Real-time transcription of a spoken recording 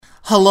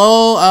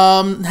Hello,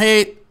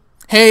 hey,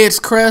 it's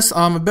Chris.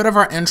 A bit of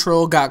our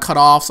intro got cut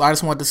off, so I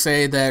just wanted to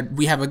say that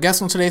we have a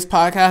guest on today's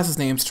podcast. His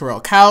name's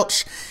Terrell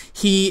Couch.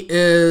 He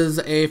is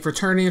a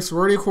fraternity and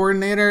sorority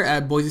coordinator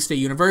at Boise State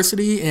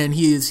University, and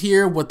he is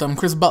here with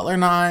Chris Butler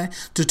and I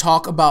to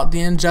talk about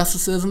the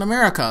injustices in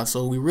America.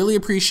 So we really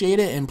appreciate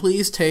it, and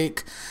please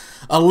take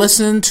a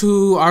listen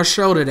to our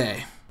show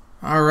today.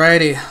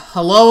 Alrighty.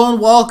 Hello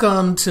and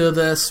welcome to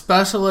this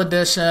special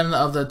edition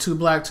of the Two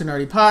Black, Two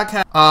Nerdy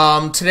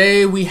podcast.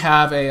 Today we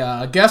have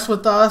a guest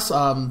with us,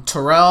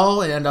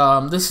 Terrell,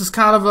 and this is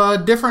kind of a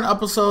different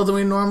episode than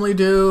we normally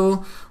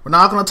do. We're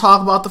not going to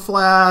talk about The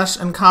Flash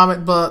and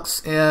comic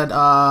books and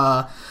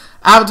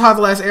Avatar: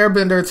 The Last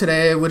Airbender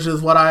today, which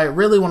is what I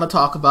really want to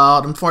talk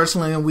about.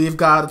 Unfortunately, we've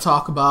got to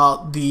talk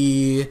about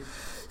the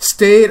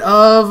state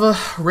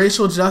of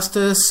racial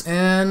justice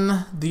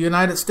in the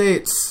United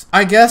States.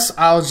 I guess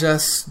I'll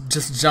just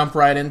jump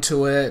right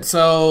into it.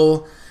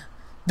 So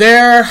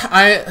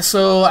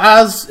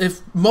as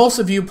if most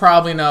of you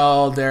probably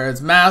know,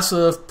 there's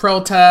massive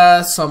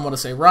protests, some want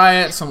to say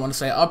riots, some want to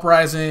say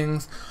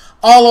uprisings,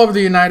 all over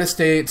the United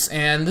States,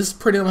 and this has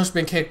pretty much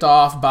been kicked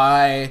off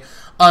by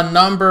a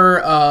number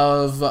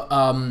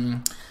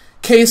of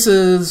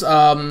cases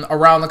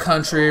around the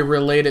country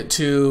related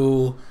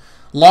to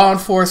law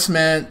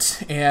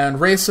enforcement and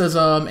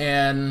racism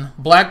and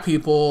black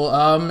people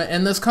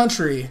in this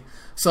country.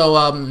 So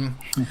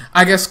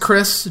I guess,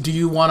 Chris, do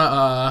you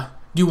wanna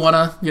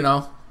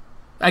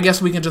I guess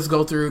we can just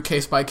go through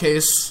case by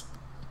case.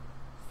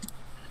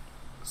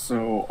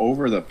 So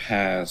over the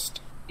past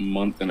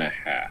month and a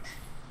half,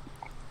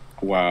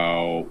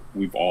 while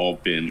we've all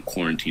been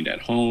quarantined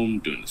at home,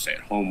 doing the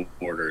stay-at-home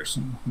orders,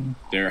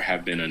 there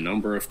have been a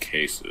number of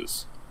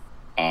cases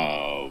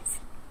of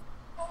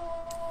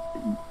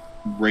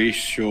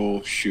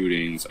racial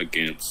shootings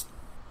against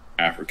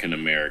African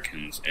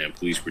Americans and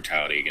police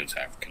brutality against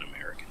African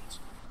Americans.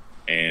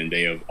 And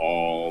they have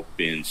all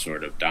been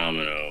sort of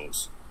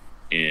dominoes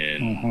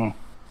in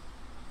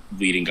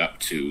leading up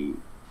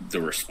to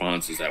the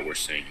responses that we're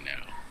seeing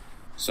now.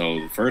 So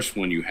the first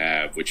one you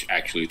have, which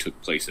actually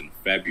took place in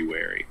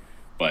February,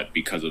 but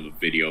because of the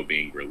video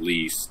being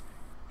released,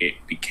 it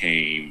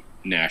became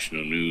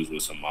national news,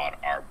 was Ahmaud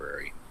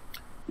Arbery,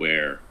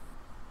 where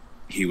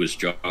he was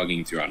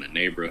jogging throughout a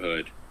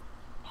neighborhood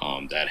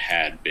that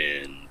had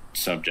been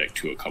subject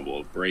to a couple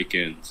of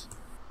break-ins,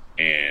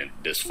 and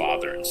this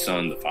father and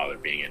son, the father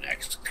being an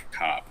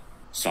ex-cop,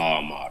 saw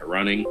Ahmaud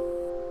running.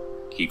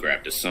 He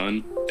grabbed his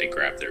son, they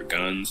grabbed their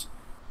guns,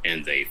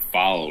 and they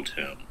followed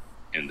him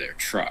in their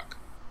truck.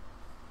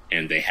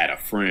 And they had a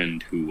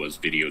friend who was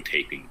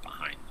videotaping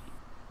behind them.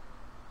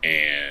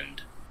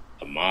 And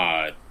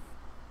Ahmaud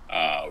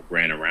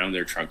ran around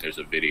their truck. There's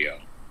a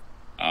video.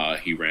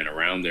 He ran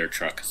around their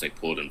truck because they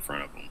pulled in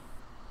front of him.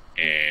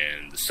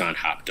 And the son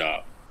hopped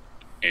up,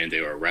 and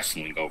they were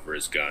wrestling over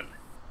his gun.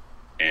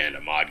 And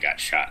Ahmaud got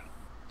shot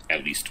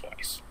at least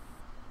twice.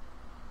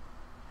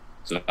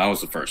 So that was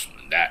the first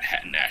one. That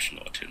had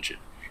national attention.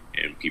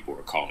 And people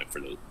were calling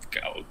for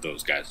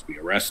those guys to be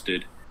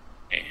arrested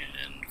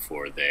and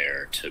for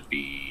there to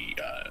be,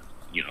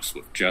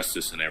 swift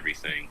justice and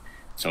everything.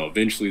 So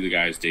eventually the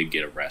guys did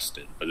get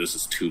arrested. But this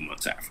is 2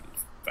 months after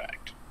the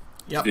fact.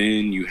 Yep.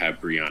 Then you have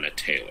Breonna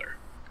Taylor,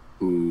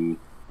 who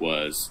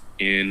was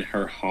in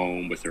her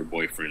home with her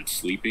boyfriend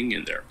sleeping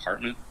in their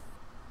apartment.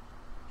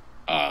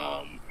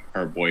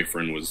 Her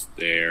boyfriend was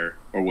there.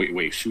 Or wait,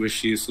 was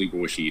she asleep or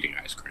was she eating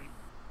ice cream?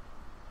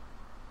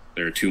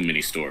 There are too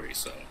many stories,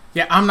 so.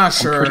 Yeah, I'm not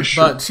sure,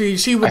 but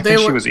she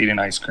was eating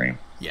ice cream.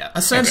 Yeah,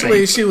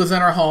 essentially she was in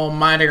her home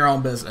minding her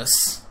own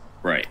business.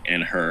 Right,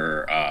 and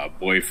her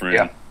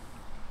boyfriend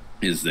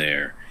is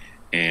there,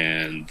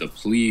 and the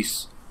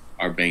police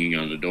are banging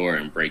on the door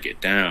and break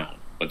it down,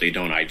 but they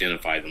don't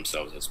identify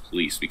themselves as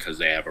police because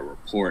they have a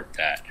report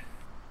that,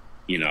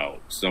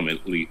 some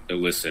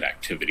illicit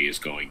activity is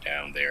going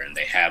down there, and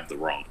they have the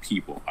wrong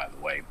people, by the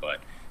way, but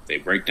they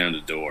break down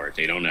the door,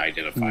 they don't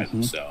identify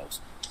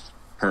themselves.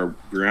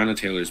 Breonna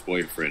Taylor's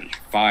boyfriend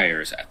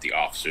fires at the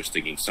officers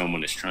thinking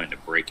someone is trying to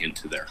break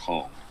into their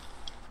home,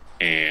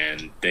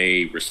 and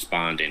they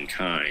respond in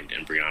kind,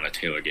 and Breonna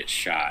Taylor gets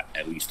shot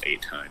at least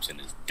 8 times and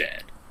is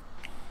dead.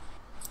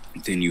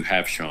 Then you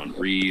have Sean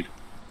Reed,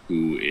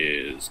 who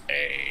is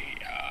a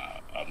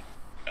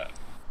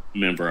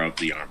member of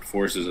the Armed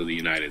Forces of the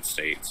United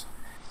States,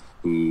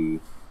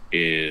 who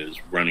is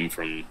running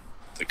from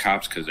the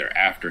cops because they're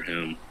after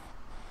him.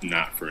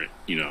 Not for,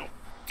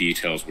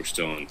 details were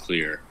still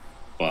unclear,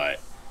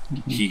 but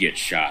he gets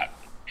shot,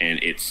 and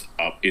it's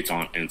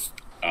on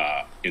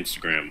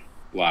Instagram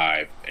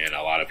Live, and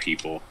a lot of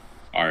people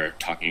are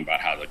talking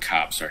about how the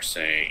cops are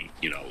saying,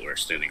 we're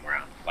standing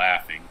around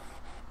laughing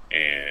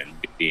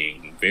and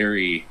being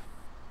very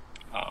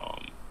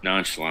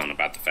nonchalant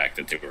about the fact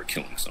that they were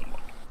killing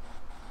someone.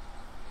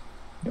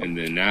 And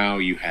then now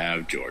you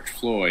have George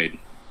Floyd,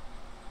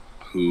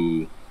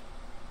 who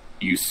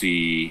you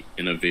see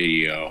in a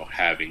video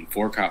having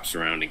 4 cops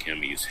surrounding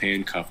him. He's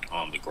handcuffed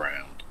on the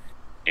ground,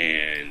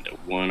 and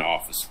one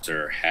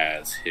officer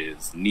has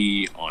his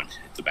knee on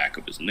the back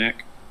of his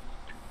neck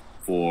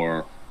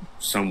for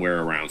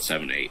somewhere around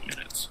 7 to 8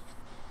 minutes.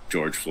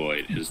 George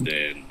Floyd is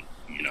then,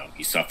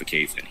 he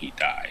suffocates and he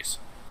dies.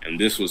 And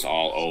this was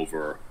all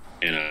over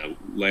an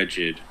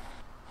alleged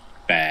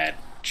bad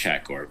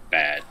check or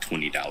bad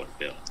 $20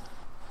 bill,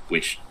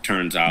 which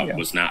turns out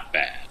was not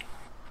bad.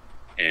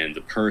 And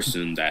the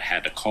person that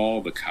had to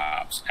call the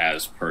cops,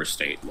 as per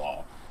state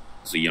law,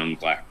 was a young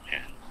black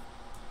man.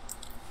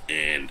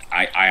 And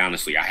I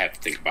honestly, I have to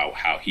think about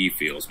how he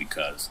feels,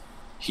 because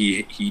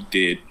he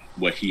did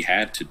what he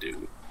had to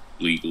do,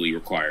 legally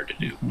required to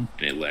do, and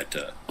it led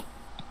to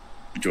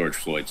George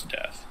Floyd's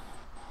death.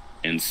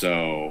 And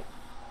so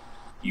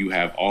you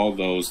have all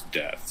those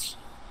deaths,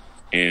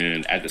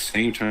 and at the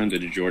same time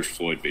that the George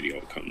Floyd video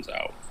comes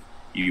out,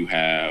 you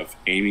have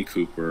Amy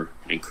Cooper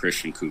and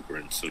Christian Cooper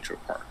in Central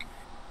Park.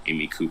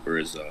 Amy Cooper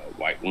is a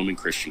white woman.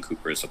 Christian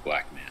Cooper is a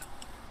black man.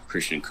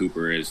 Christian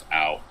Cooper is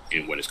out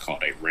in what is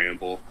called a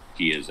ramble.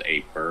 He is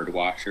a bird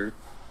watcher.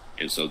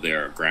 And so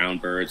there are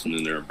ground birds, and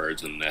then there are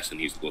birds in the nest, and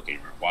he's looking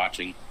or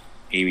watching.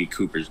 Amy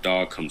Cooper's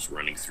dog comes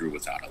running through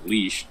without a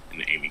leash,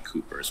 and Amy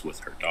Cooper is with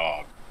her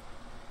dog.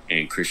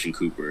 And Christian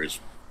Cooper is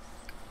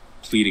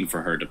pleading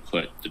for her to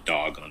put the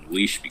dog on a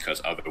leash,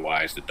 because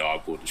otherwise the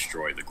dog will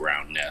destroy the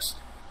ground nest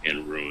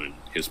and ruin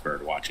his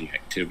bird watching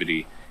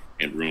activity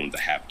and ruin the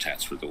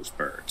habitats for those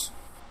birds.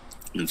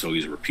 And so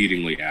he's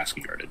repeatedly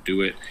asking her to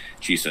do it.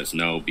 She says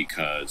no,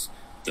 because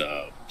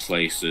the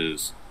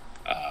places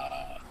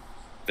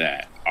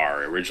that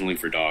are originally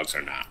for dogs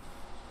are not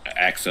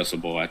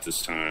accessible at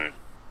this time.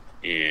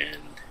 And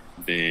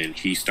then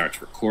he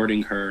starts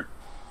recording her,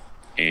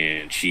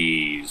 and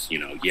she's,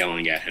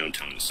 yelling at him,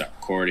 telling him to stop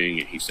recording,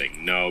 and he's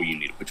saying, no, you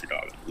need to put your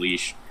dog on a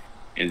leash.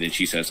 And then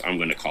she says, I'm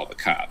going to call the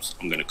cops.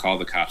 I'm going to call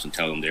the cops and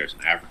tell them there's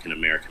an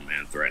African-American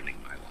man threatening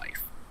my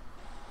life.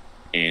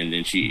 And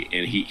then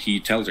he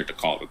tells her to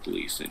call the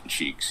police, and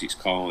she's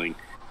calling,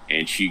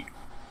 and she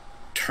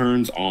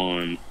turns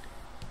on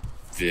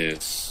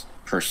this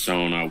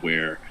persona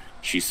where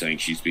she's saying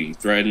she's being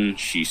threatened.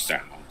 She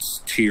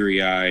sounds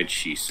teary-eyed.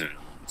 She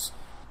sounds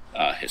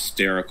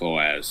hysterical,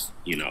 as,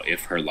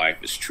 if her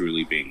life is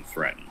truly being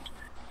threatened.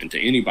 And to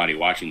anybody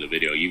watching the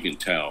video, you can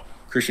tell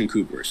Christian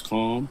Cooper is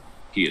calm.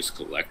 He is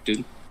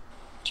collected.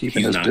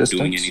 Keeping He's his not distance.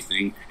 doing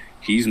anything.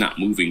 He's not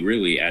moving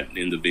really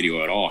in the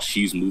video at all.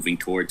 She's moving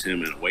towards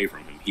him and away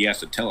from him. He has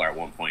to tell her at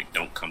one point,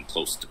 don't come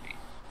close to me.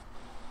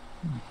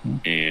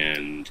 Mm-hmm.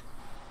 And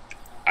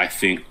I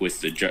think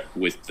with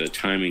the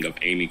timing of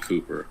Amy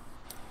Cooper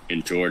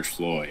and George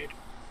Floyd,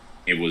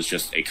 it was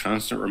just a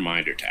constant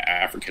reminder to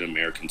African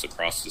Americans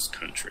across this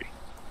country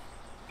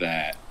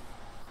that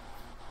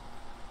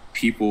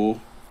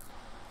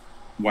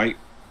white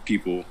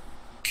people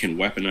can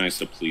weaponize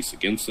the police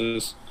against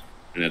us,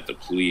 and that the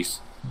police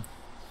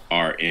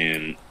are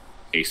in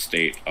a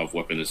state of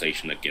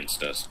weaponization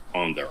against us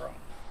on their own.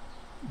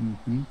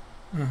 Mm-hmm.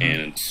 Mm-hmm.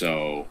 And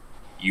so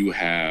you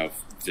have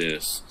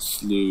this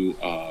slew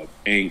of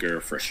anger,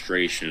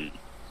 frustration,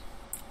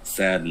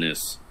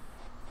 sadness,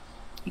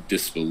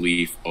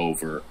 disbelief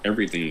over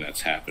everything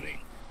that's happening.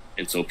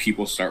 And so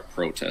people start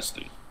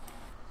protesting.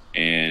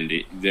 And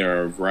there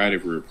are a variety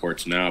of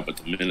reports now, but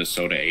the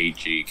Minnesota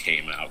AG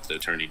came out, the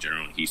Attorney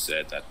General, and he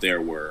said that there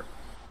were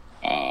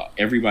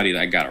everybody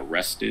that got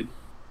arrested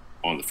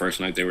on the first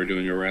night they were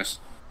doing arrests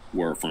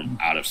were from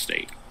out of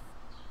state.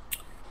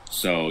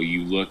 So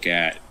you look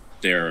at,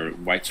 there are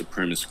white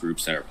supremacist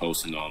groups that are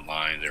posting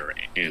online, there are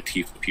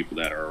Antifa people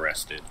that are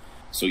arrested.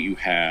 So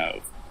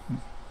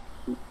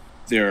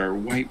there are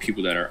white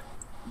people that are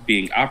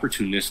being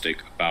opportunistic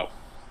about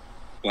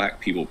black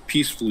people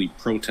peacefully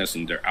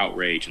protesting their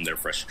outrage and their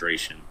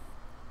frustration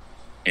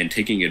and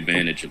taking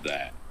advantage of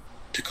that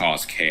to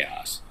cause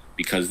chaos.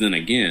 Because then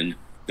again,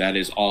 that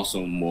is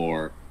also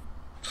more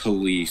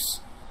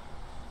police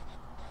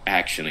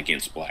action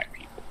against black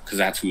people, because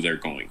that's who they're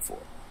going for,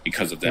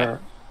 because of that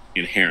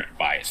inherent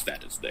bias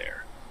that is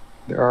there.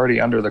 They're already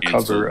under the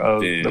cover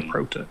of then, the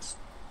protest.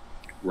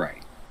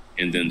 Right.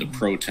 And then the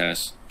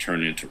protests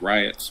turn into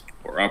riots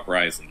or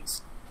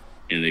uprisings,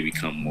 and they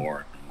become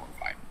more and more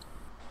violent.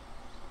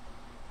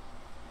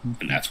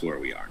 And that's where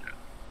we are now.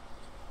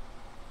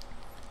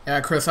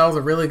 Yeah, Chris, that was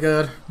a really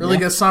good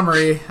good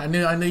summary. I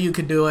knew you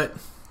could do it.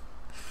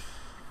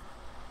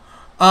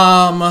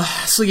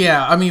 So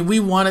yeah, I mean, we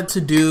wanted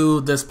to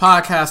do this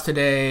podcast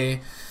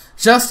today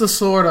just to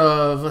sort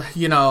of,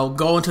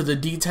 go into the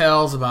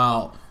details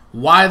about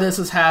why this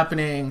is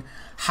happening,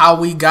 how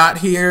we got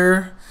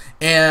here.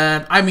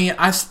 And I mean,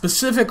 I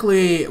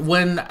specifically,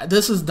 when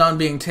this is done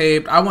being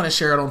taped, I want to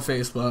share it on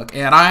Facebook.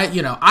 And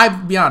I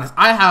be honest,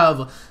 I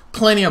have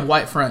plenty of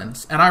white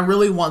friends, and I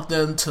really want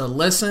them to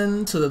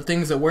listen to the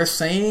things that we're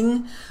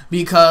saying,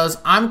 because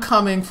I'm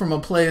coming from a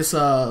place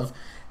of,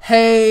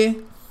 hey,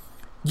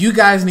 you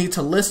guys need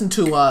to listen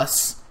to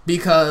us,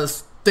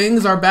 because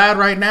things are bad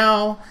right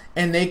now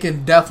and they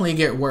can definitely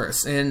get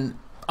worse. And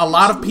a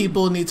lot of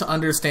people need to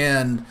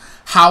understand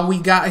how we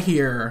got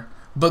here,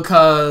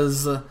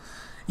 because,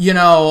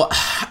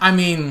 I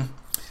mean,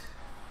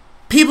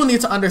 people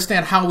need to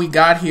understand how we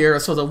got here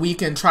so that we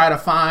can try to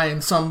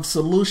find some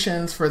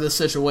solutions for this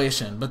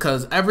situation,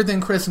 because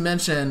everything Chris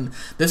mentioned,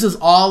 this is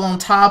all on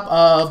top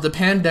of the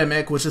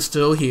pandemic, which is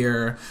still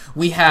here.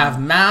 We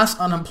have mass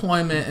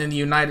unemployment in the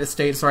United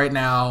States right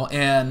now,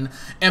 and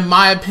in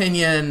my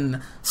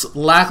opinion,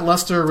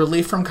 lackluster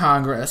relief from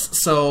Congress.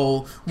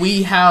 So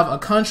we have a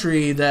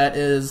country that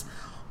is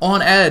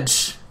on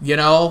edge,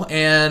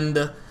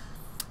 and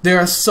there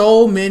are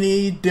so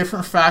many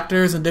different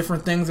factors and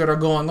different things that are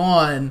going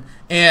on.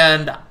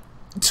 And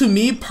to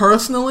me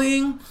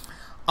personally,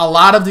 a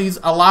lot of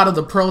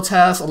the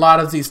protests, a lot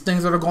of these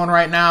things that are going on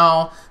right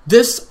now,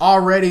 this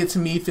already to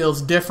me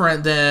feels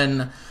different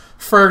than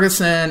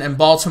Ferguson and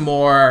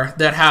Baltimore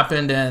that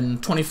happened in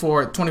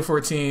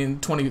 2014,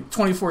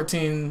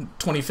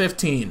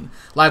 2015.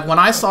 Like, when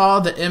I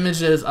saw the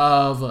images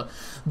of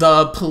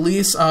the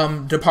police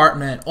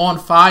department on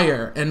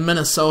fire in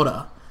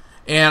Minnesota,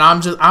 and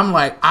I'm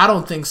like, I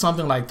don't think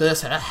something like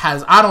this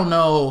I don't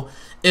know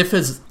if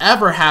it's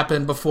ever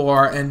happened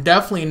before, and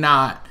definitely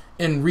not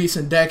in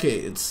recent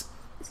decades.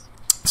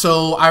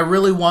 So I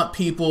really want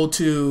people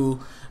to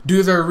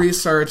do their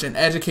research and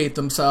educate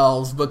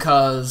themselves,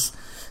 because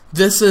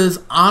this is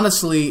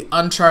honestly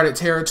uncharted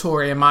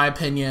territory, in my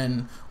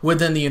opinion,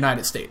 within the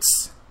United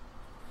States.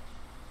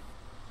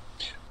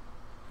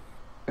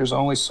 There's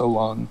only so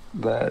long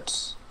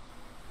that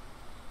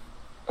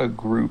a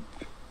group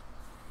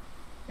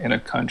in a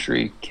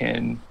country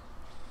can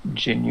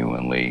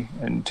genuinely,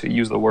 and to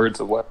use the words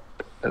of what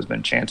has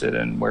been chanted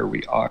and where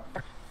we are,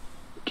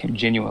 can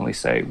genuinely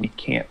say we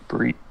can't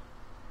breathe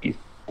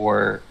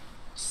or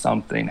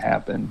something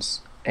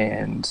happens.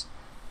 And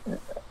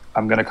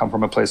I'm going to come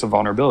from a place of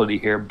vulnerability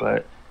here,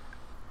 but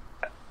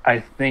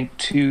I think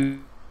to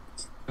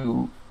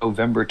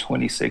November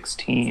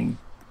 2016,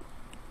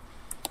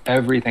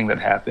 everything that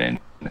happened,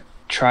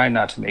 try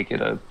not to make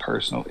it a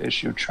personal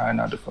issue, try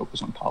not to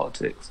focus on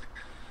politics,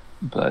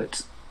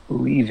 but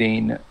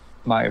leaving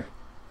my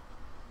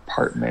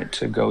apartment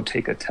to go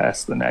take a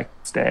test the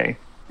next day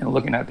and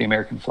looking at the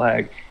American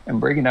flag and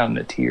breaking down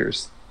into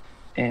tears,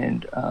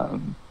 and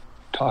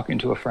talking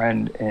to a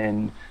friend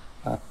in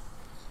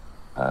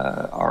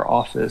our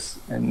office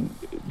and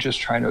just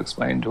trying to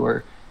explain to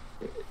her,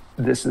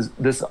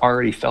 this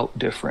already felt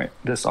different.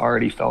 This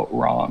already felt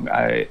wrong.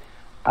 I,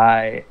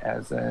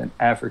 as an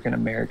African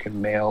American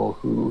male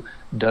who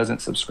doesn't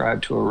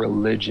subscribe to a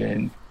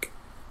religion,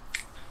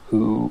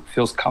 who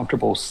feels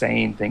comfortable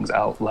saying things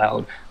out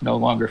loud, no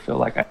longer feel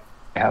like I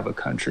have a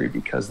country,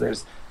 because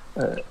there's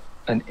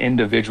an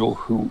individual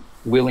who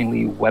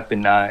willingly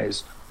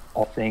weaponized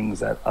all things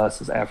that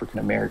us as African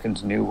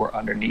Americans knew were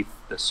underneath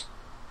the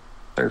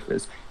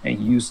surface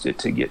and used it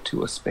to get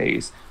to a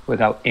space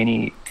without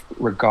any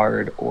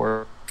regard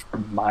or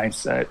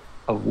mindset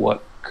of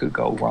what could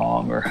go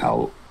wrong or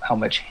how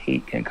much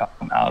hate can come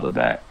out of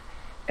that.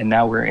 And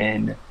now we're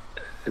in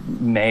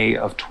May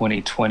of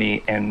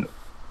 2020, and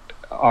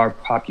our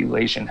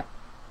population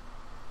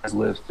has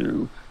lived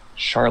through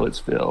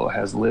Charlottesville,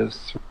 has lived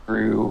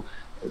through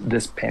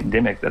this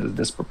pandemic that has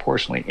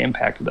disproportionately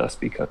impacted us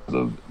because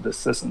of the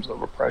systems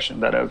of oppression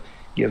that have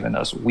given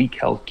us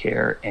weak health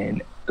care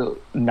and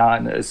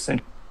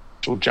non-essential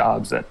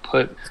jobs that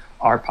put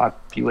our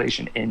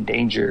population in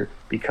danger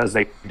because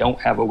they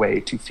don't have a way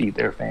to feed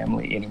their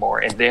family anymore,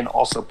 and then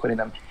also putting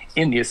them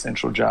in the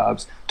essential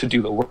jobs to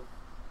do the work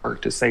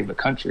to save the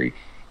country.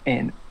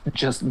 And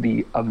just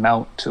the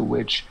amount to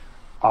which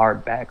our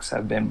backs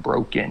have been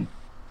broken,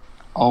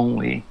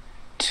 only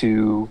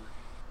to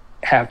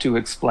have to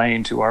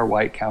explain to our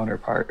white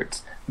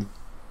counterparts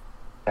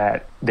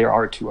that there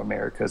are two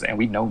Americas, and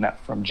we've known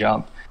that from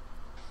jump,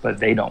 but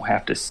they don't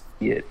have to see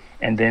it.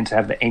 And then to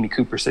have the Amy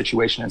Cooper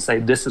situation and say,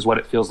 this is what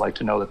it feels like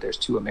to know that there's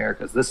two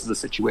Americas. This is a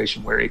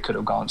situation where it could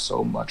have gone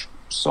so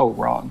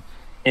wrong.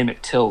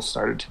 Emmett Till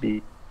started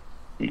to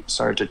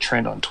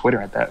trend on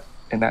Twitter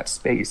in that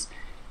space,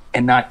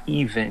 and not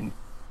even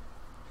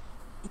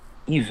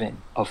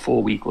a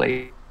full week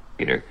later,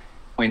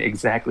 showing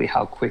exactly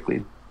how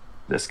quickly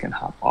this can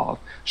hop off,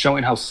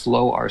 showing how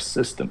slow our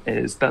system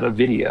is, that a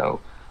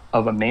video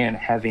of a man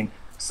having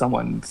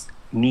someone's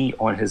knee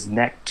on his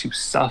neck to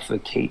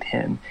suffocate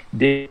him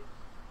didn't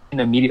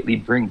immediately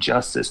bring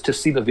justice. To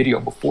see the video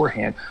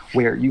beforehand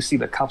where you see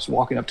the cops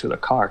walking up to the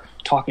car,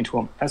 talking to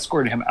him,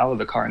 escorting him out of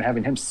the car, and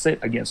having him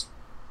sit against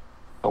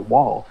the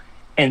wall,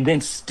 and then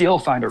still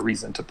find a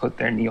reason to put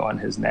their knee on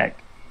his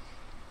neck.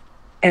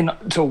 And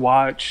to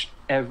watch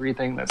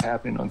everything that's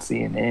happening on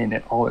CNN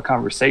and all the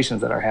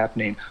conversations that are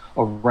happening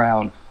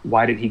around,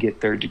 why did he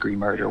get third-degree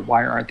murder?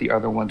 Why aren't the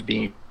other ones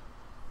being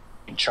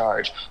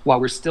charged? While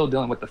we're still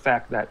dealing with the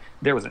fact that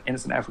there was an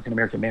innocent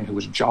African-American man who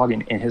was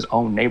jogging in his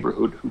own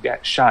neighborhood who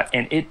got shot.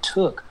 And it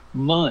took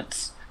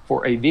months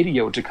for a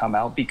video to come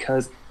out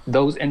because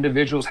those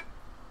individuals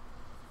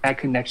had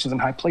connections in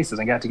high places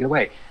and got to get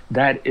away.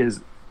 That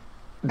is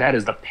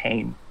the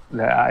pain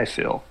that I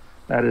feel.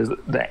 That is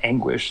the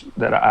anguish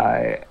that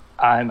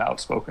I'm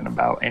outspoken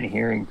about. And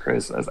hearing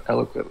Chris as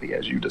eloquently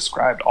as you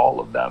described all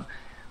of them,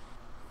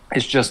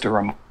 it's just a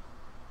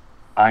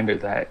reminder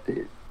that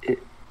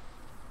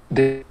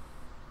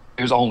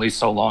there's only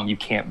so long you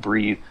can't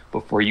breathe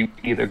before you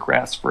either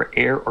grasp for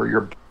air or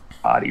your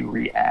body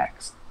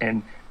reacts.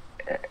 And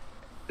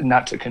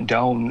not to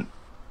condone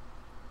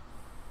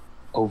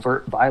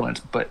overt violence,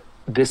 but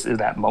this is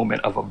that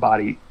moment of a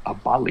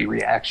bodily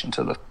reaction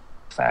to the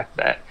fact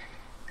that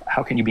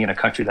how can you be in a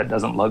country that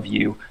doesn't love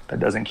you, that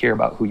doesn't care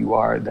about who you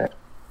are, that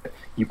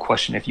you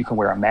question if you can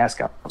wear a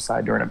mask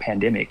outside during a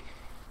pandemic,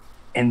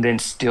 and then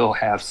still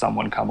have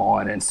someone come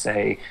on and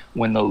say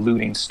when the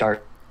looting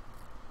starts,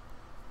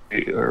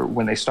 or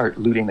when they start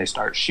looting, they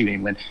start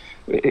shooting, when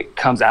it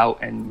comes out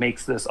and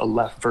makes this a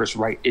left versus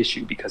right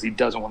issue because he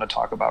doesn't want to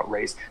talk about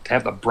race. To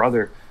have the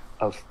brother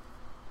of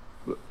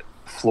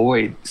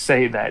Floyd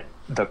say that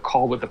the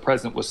call with the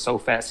president was so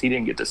fast he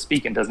didn't get to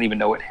speak and doesn't even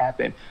know it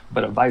happened,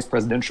 but a vice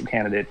presidential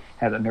candidate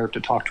had the nerve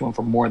to talk to him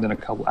for more than a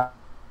couple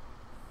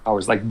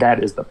hours. Like,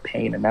 that is the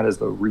pain, and that is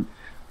the root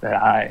that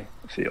I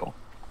feel.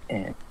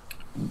 And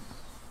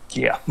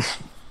yeah.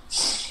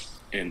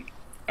 And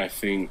I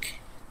think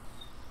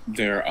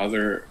there are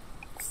other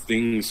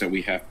things that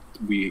we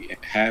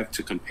have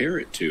to compare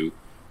it to,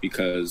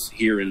 because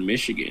here in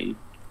Michigan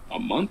a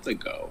month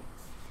ago,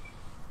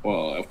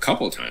 well, a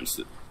couple of times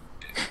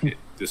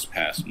this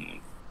past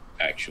month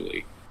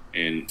actually,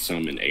 and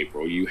some in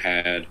April, you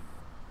had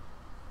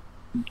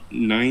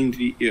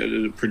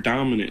 90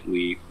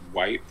 predominantly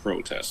white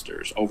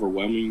protesters,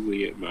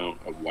 overwhelmingly amount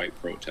of white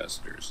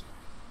protesters,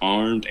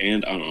 armed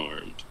and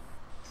unarmed,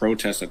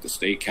 protest at the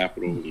state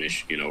capitol of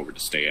Michigan over the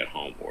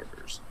stay-at-home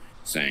orders,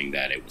 saying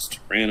that it was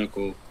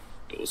tyrannical,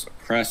 it was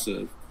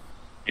oppressive,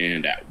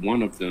 and at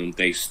one of them,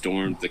 they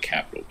stormed the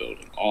Capitol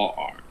building, all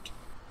armed.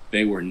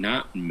 They were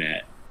not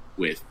met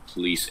with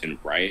police in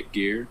riot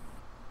gear.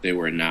 They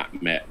were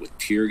not met with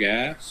tear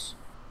gas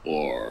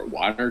or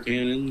water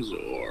cannons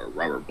or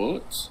rubber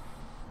bullets.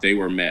 They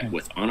were met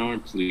with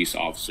unarmed police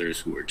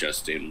officers who were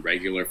just in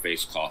regular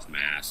face cloth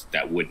masks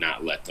that would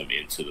not let them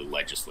into the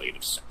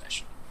legislative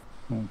session.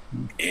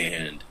 Mm-hmm.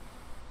 And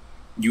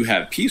you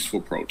have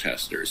peaceful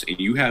protesters, and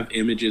you have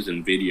images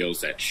and videos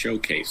that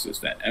showcases,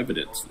 that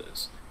evidence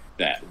this,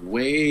 that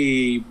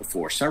way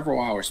before, several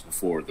hours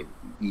before the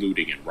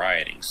looting and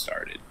rioting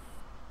started,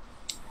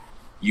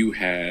 you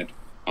had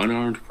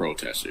unarmed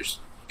protesters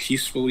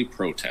peacefully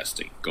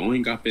protesting,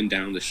 going up and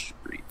down the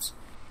streets,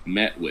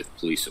 met with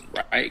police in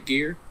riot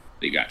gear.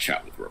 They got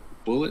shot with rubber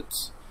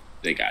bullets.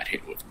 They got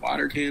hit with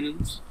water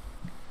cannons.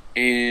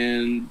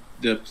 And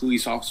the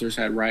police officers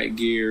had riot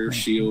gear,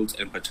 shields,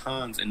 and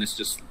batons. And it's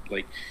just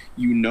like,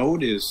 you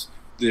notice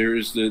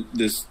there's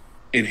this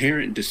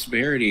inherent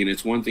disparity. And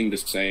it's one thing to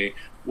say,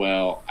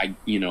 well,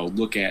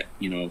 look at,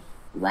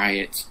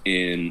 riots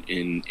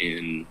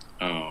in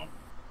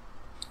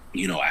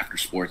after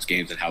sports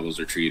games and how those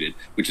are treated,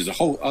 which is a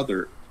whole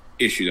other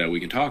issue that we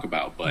can talk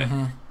about. But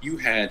you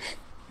had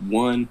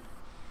one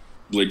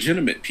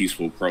legitimate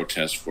peaceful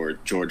protest for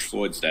George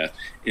Floyd's death,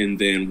 and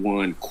then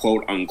one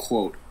quote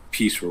unquote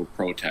peaceful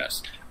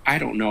protest. I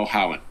don't know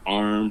how an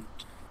armed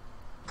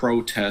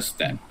protest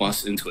that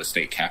busts into a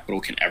state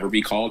capitol can ever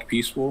be called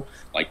peaceful.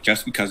 Like,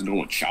 just because no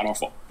one shot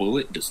off a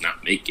bullet does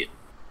not make it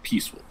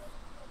peaceful.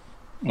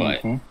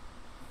 But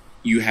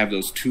you have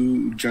those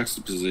two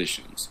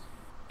juxtapositions.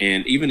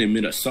 And even in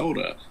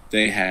Minnesota,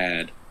 they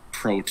had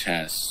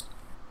protests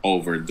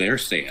over their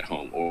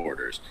stay-at-home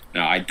orders.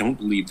 Now, I don't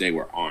believe they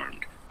were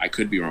armed. I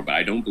could be wrong, but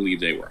I don't believe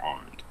they were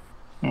armed.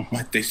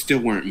 But they still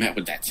weren't met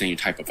with that same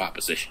type of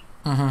opposition.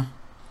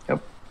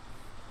 Yep.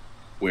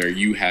 Where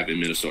you have in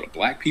Minnesota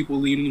black people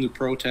leading the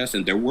protests,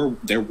 and there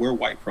were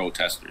white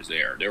protesters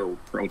there. There were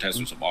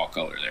protesters of all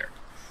color there.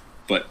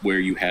 But where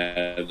you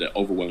have the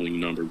overwhelming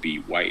number be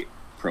white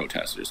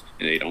protesters,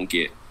 and they don't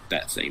get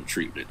that same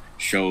treatment,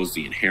 shows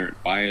the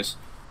inherent bias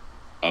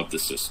of the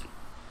system.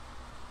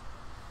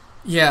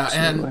 Yeah,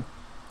 absolutely. And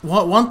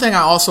one thing I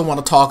also want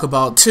to talk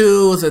about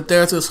too is that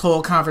there's this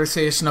whole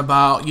conversation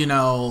about,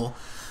 well,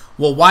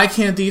 why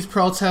can't these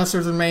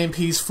protesters remain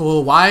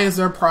peaceful? Why is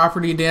there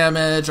property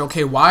damage?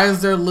 Okay, why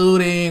is there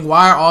looting?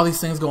 Why are all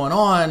these things going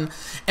on?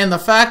 And the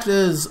fact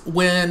is,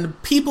 when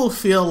people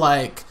feel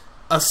like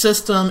a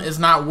system is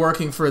not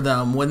working for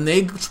them, when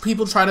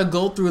people try to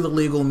go through the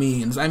legal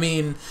means, I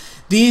mean,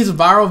 these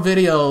viral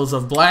videos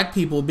of black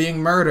people being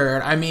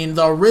murdered, I mean,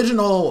 the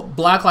original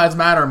Black Lives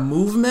Matter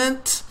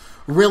movement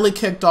really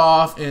kicked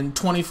off in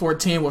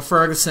 2014 with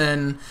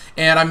Ferguson,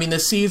 and I mean, the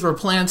seeds were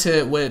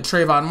planted with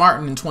Trayvon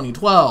Martin in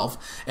 2012.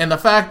 And the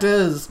fact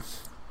is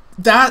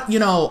that,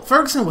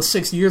 Ferguson was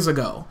 6 years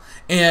ago,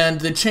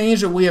 and the change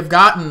that we have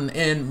gotten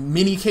in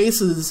many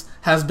cases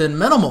has been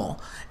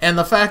minimal. And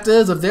the fact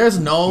is, if there's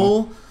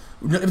no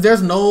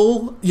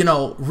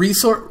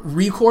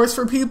recourse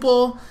for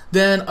people,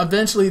 then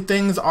eventually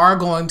things are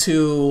going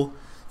to,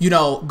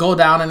 go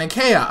down in a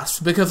chaos.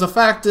 Because the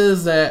fact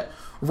is that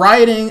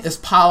rioting is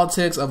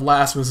politics of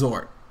last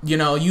resort.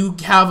 You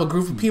have a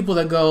group of people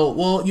that go,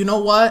 well, you know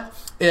what?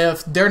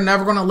 If they're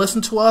never going to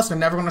listen to us, they're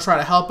never going to try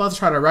to help us,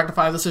 try to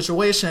rectify the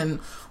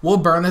situation, we'll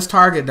burn this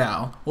Target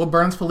down. We'll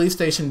burn this police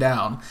station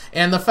down.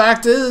 And the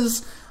fact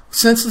is,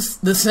 since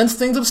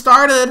things have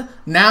started,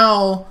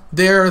 now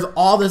there's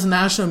all this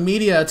national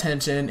media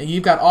attention, and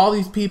you've got all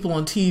these people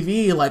on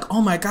TV like,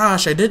 oh my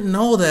gosh, I didn't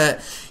know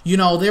that,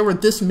 there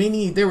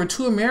were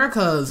two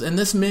Americas and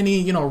this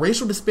many,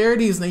 racial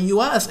disparities in the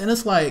U.S. And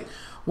it's like,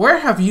 where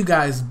have you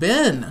guys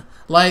been?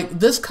 Like,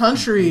 this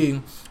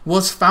country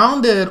was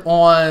founded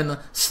on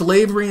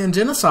slavery and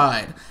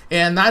genocide,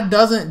 and that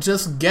doesn't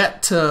just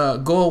get to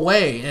go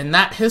away, and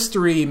that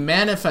history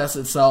manifests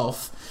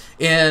itself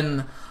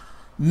in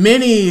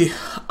many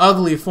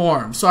ugly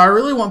forms. So I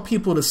really want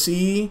people to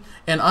see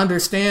and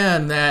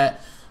understand that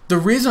the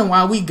reason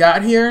why we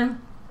got here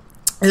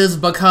is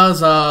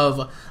because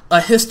of a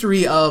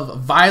history of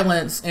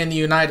violence in the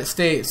United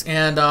States.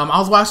 And I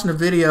was watching a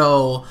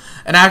video,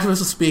 an activist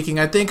was speaking,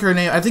 I think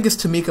it's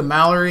Tamika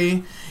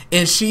Mallory,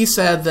 and she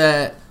said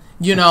that,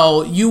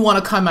 you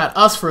want to come at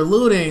us for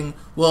looting.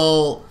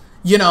 Well,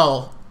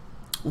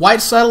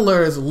 white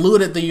settlers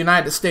looted the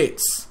United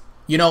States.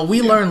 We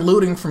learned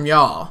looting from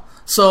y'all.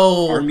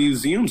 So our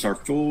museums are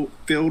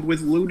filled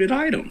with looted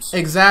items.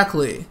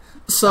 Exactly.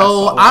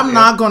 So I'm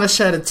not going to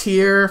shed a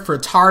tear for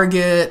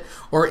Target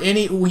or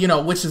any,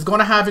 which is going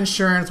to have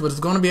insurance, which is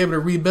going to be able to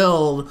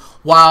rebuild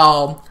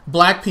while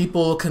black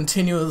people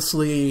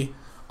continuously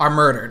are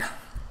murdered.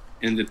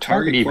 And the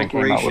Target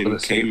Corporation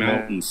came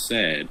out and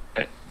said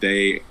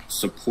they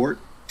support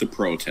the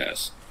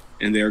protests,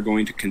 and they are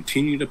going to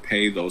continue to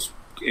pay those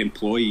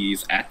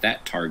employees at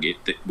that Target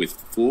with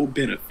full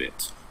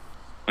benefits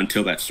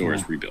until that store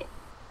is rebuilt.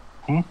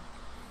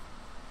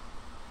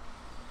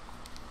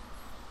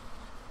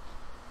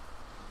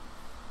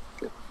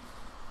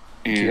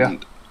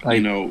 And,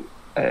 go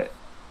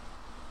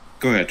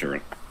ahead,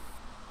 Terrell.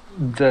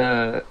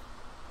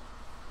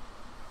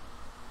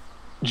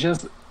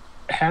 Just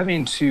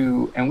having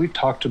to, and we've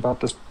talked about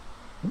this,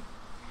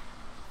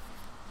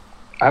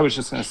 I was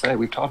just going to say,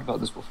 we've talked about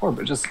this before,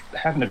 but just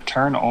having to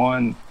turn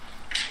on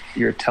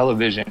your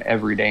television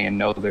every day and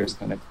know there's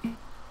going to be,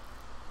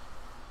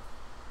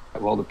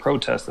 the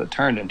protests that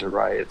turned into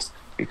riots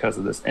because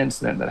of this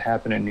incident that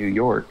happened in New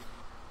York.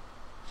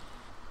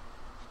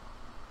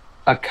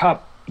 A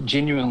cop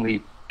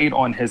genuinely ate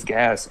on his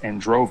gas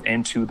and drove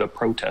into the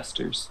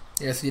protesters.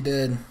 Yes, he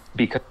did.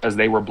 Because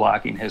they were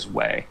blocking his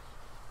way.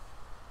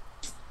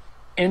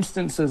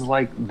 Instances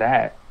like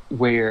that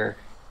where,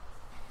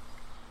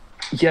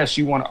 yes,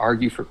 you want to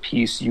argue for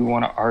peace, you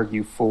want to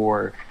argue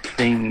for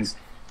things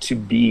to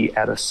be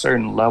at a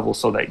certain level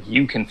so that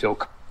you can feel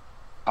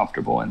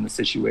comfortable in the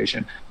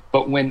situation.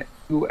 But when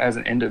you as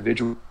an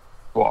individual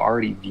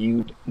already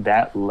viewed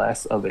that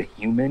less of a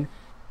human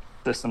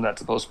system that's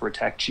supposed to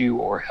protect you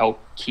or help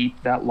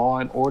keep that law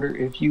and order,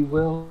 if you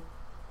will,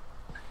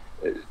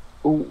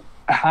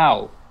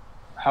 how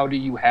do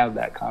you have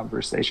that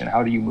conversation?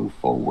 How do you move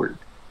forward?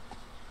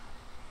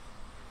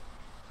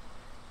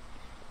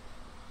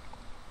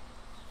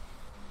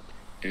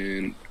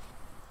 And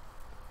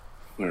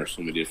there are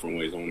so many different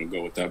ways I want to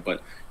go with that,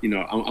 but I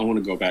want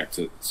to go back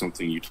to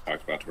something you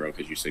talked about, Terrell,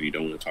 because you said you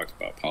don't want to talk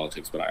about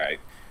politics, but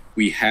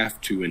we have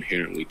to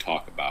inherently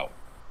talk about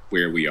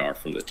where we are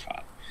from the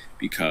top,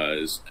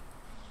 because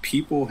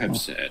people have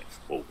said,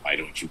 well, why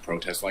don't you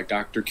protest like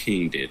Dr.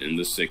 King did in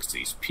the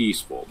 60s,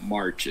 peaceful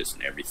marches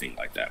and everything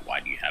like that? Why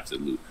do you have to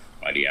loot?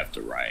 Why do you have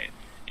to riot?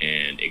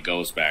 And it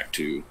goes back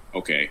to,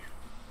 okay,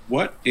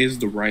 what is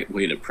the right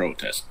way to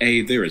protest?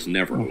 A, there is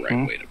never a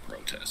right way to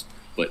protest.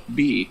 But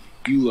B,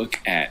 you look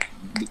at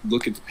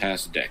the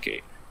past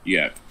decade. You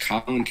have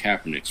Colin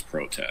Kaepernick's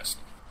protest,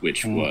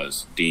 which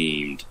was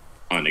deemed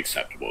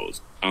unacceptable. It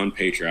was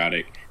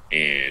unpatriotic,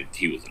 and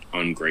he was an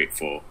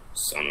ungrateful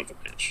son of a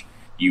bitch.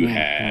 You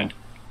had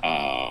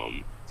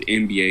the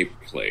NBA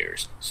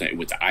players say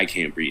with the "I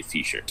Can't Breathe"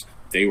 t-shirts.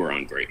 They were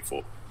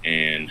ungrateful,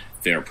 and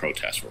their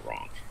protests were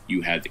wrong.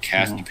 You had the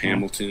cast of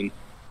Hamilton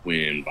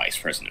when Vice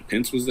President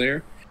Pence was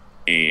there,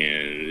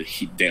 and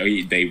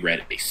they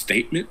read a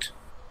statement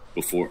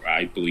before,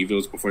 I believe it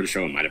was before the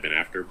show, it might have been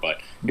after, but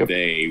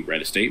they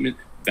read a statement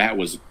that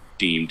was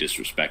deemed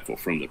disrespectful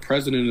from the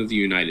President of the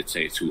United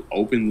States, who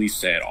openly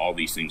said all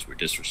these things were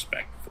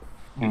disrespectful,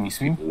 and these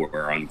people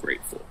were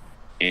ungrateful.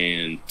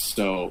 And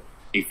so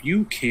if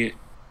you can't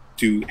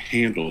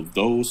handle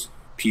those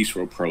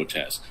peaceful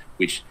protests,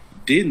 which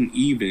didn't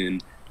even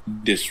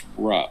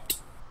disrupt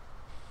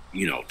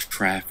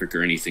traffic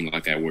or anything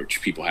like that,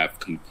 which people have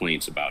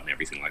complaints about and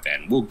everything like that,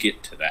 and we'll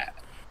get to that.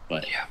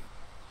 But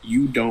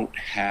you don't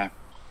have.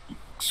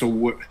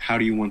 So how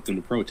do you want them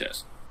to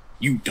protest?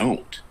 You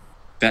don't.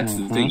 That's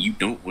the thing. You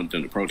don't want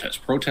them to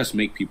protest. Protests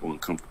make people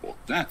uncomfortable.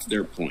 That's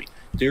their point.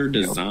 They're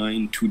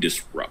designed to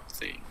disrupt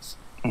things.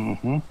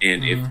 And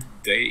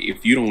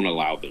if you don't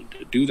allow them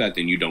to do that,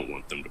 then you don't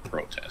want them to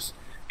protest,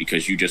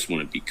 because you just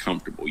want to be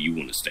comfortable. You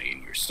want to stay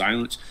in your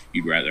silence.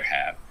 You'd rather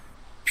have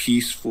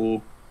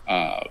peaceful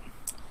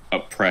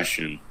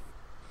oppression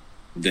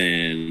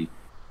than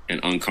an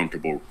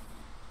uncomfortable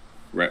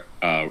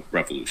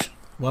revolution.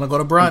 Want to go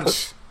to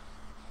brunch.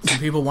 Some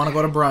people want to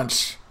go to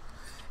brunch.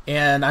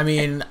 And I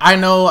mean,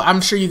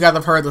 I'm sure you guys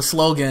have heard the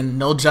slogan,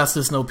 no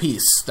justice, no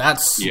peace.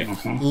 That's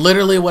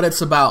literally what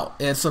it's about.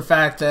 It's the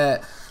fact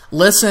that,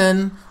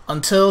 listen,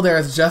 until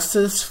there's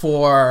justice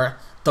for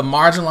the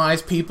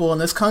marginalized people in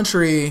this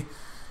country,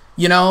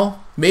 you know,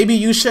 maybe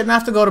you shouldn't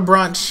have to go to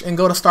brunch and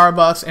go to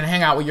Starbucks and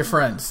hang out with your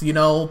friends. You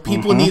know,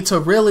 people need to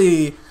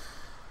really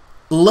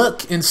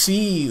look and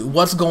see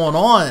what's going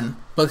on,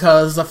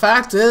 because the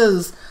fact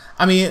is,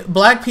 I mean,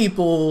 black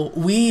people,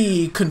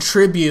 we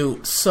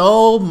contribute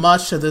so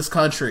much to this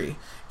country.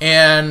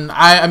 And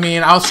I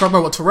was struck by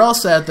what Terrell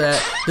said,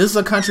 that this is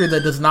a country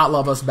that does not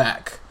love us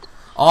back.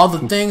 All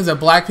the things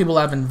that black people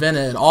have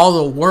invented, all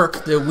the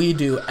work that we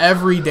do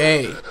every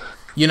day,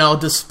 you know,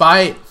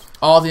 despite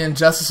all the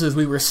injustices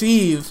we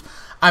receive,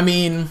 I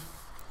mean,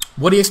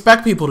 what do you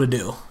expect people to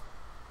do?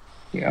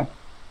 Yeah.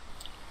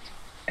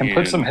 And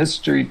put some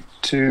history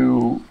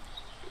to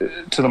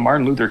the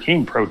Martin Luther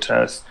King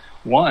protests.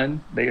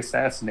 One, they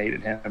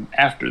assassinated him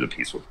after the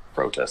peaceful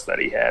protest that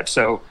he had.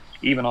 So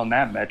even on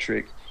that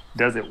metric,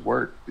 does it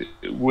work?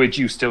 Would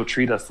you still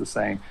treat us the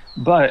same?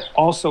 But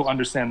also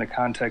understand the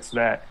context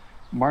that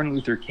Martin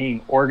Luther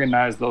King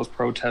organized those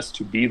protests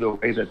to be the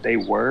way that they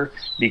were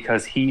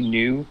because he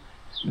knew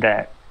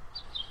that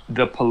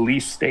the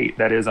police state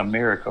that is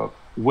America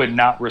would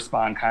not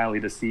respond kindly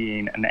to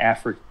seeing an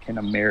African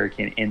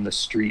American in the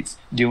streets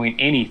doing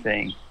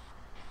anything.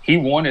 He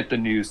wanted the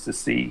news to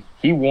see.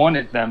 He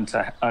wanted them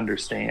to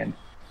understand.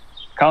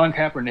 Colin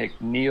Kaepernick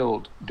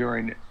kneeled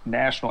during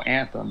national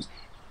anthems,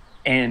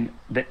 and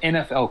the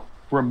NFL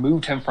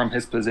removed him from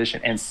his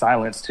position and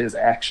silenced his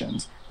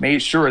actions,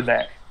 made sure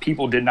that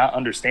people did not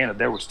understand that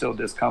there was still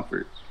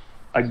discomfort.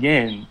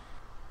 Again,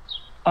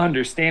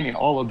 understanding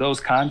all of those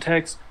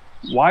contexts,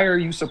 why are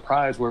you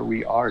surprised where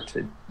we are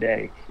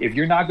today? If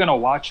you're not going to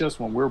watch us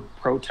when we're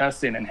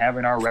protesting and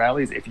having our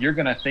rallies, if you're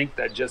going to think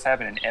that just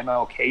having an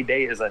MLK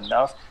Day is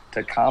enough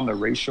to calm the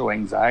racial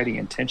anxiety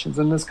and tensions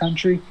in this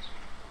country,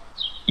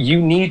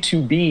 you need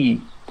to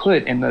be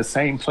put in the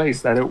same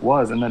place that it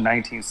was in the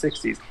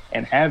 1960s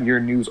and have your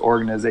news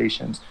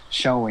organizations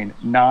showing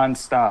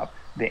nonstop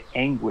the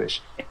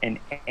anguish and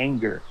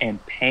anger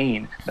and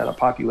pain that a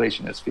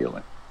population is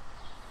feeling.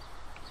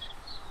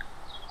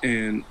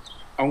 And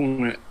I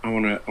want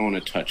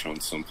to touch on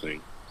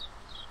something,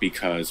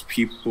 because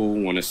people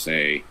want to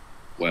say,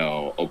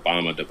 well,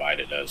 Obama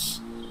divided us.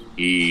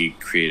 He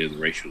created the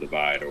racial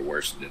divide or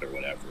worsened it or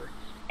whatever.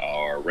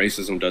 Or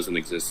racism doesn't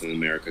exist in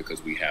America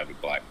because we have a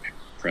black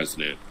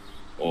president.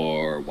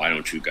 Or why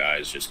don't you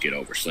guys just get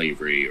over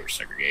slavery or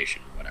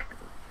segregation or whatever?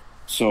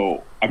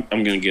 So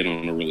I'm going to get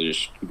on a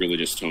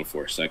religious tone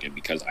for a second,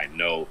 because I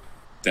know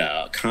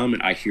the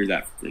comment I hear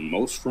that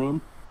most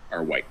from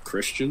are white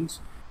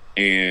Christians.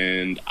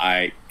 And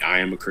I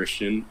am a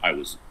Christian. I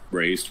was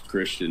raised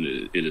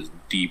Christian. It is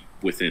deep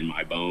within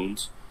my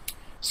bones.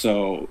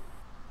 So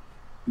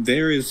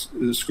there is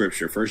the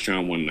scripture, 1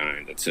 John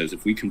 1:9, that says,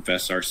 if we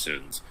confess our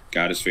sins,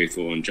 God is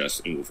faithful and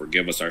just and will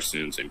forgive us our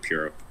sins and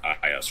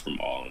purify us from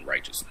all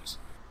unrighteousness.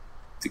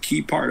 The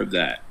key part of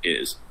that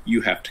is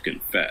you have to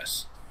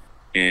confess.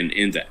 And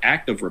in the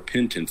act of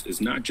repentance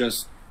is not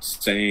just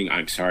saying,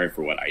 I'm sorry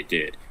for what I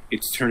did.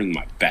 It's turning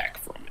my back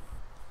from it.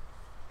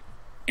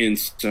 And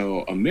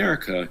so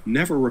America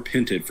never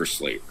repented for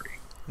slavery.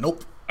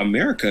 Nope.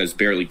 America has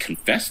barely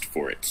confessed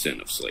for its sin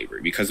of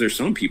slavery, because there's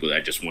some people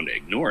that just want to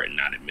ignore it and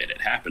not admit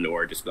it happened,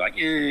 or just be like,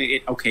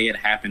 it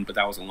happened, but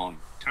that was a long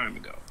time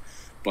ago.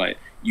 But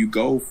you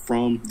go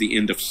from the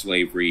end of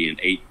slavery in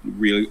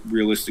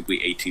realistically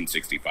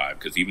 1865,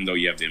 because even though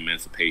you have the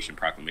Emancipation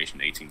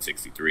Proclamation in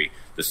 1863,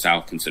 the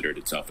South considered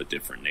itself a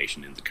different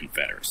nation in the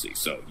Confederacy.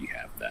 So you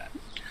have that.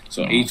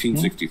 So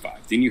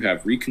 1865. Then you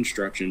have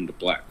Reconstruction, the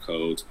Black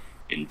Codes,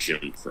 and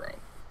Jim Crow.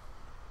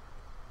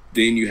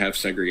 Then you have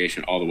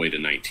segregation all the way to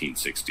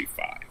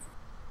 1965.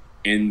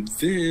 And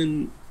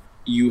then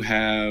you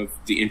have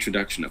the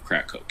introduction of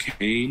crack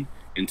cocaine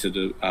into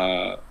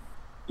the,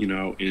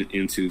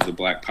 into the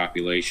black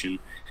population.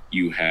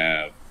 You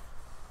have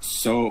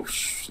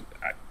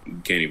I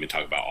can't even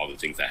talk about all the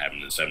things that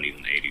happened in the 70s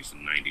and 80s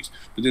and 90s.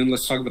 But then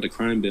let's talk about the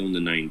crime bill in the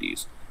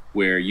 90s,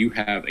 where you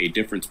have a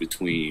difference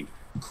between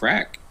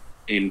crack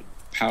and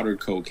powdered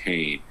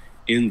cocaine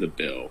in the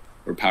bill,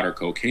 where powder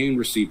cocaine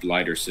received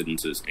lighter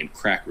sentences and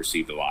crack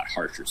received a lot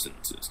harsher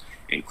sentences.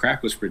 And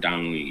crack was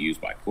predominantly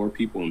used by poor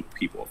people and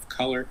people of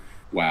color,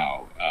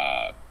 while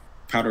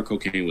powder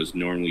cocaine was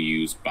normally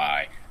used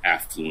by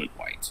affluent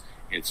whites.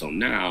 And so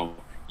now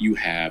you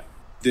have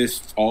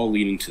this all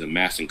leading to the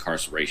mass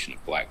incarceration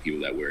of black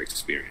people that we're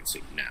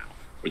experiencing now,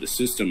 where the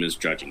system is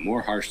judging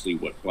more harshly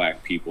what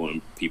black people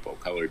and people of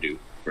color do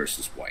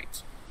versus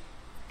whites.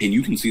 And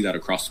you can see that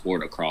across the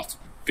board, across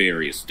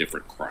various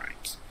different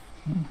crimes.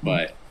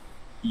 But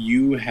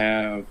you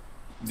have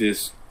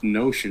this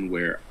notion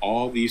where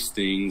all these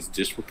things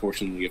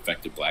disproportionately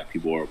affected black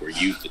people or were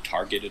used to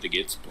target it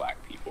against black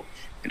people.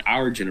 And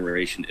our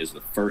generation is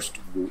the first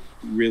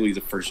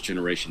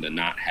generation to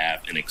not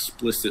have an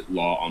explicit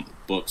law on the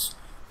books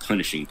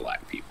punishing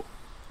black people.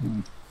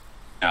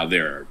 Now,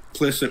 there are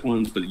implicit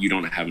ones, but you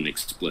don't have an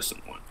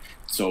explicit one.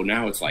 So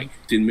now it's like,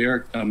 did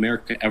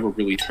America ever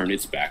really turn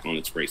its back on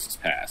its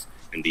racist past?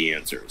 And the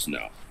answer is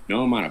no.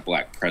 No amount of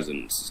black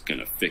presidents is going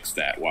to fix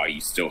that, while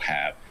you still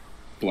have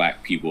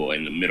black people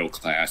in the middle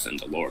class and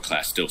the lower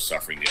class still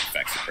suffering the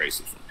effects of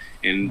racism.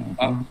 And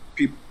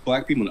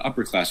black people in the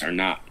upper class are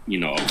not,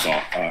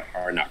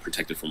 are not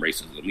protected from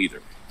racism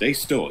either. They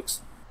still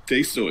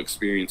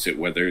experience it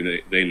whether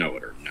they know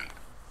it or not.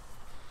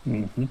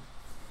 Mm-hmm.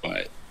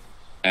 But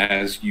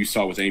as you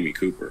saw with Amy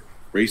Cooper,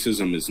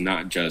 racism is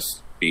not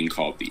just being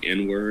called the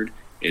N-word.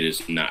 It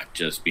is not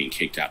just being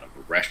kicked out of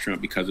a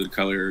restaurant because of the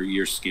color of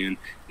your skin.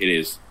 It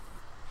is,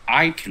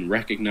 I can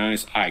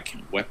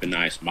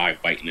weaponize my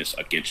whiteness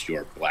against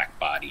your black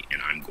body,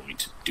 and I'm going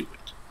to do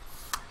it.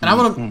 And I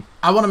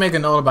want to make a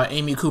note about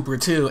Amy Cooper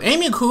too.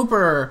 Amy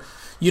Cooper,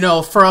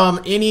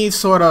 from any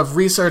sort of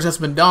research that's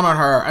been done on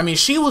her, I mean,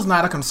 she was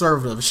not a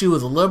conservative. She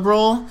was a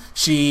liberal.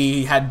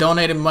 She had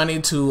donated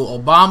money to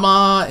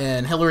Obama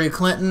and Hillary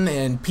Clinton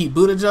and Pete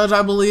Buttigieg,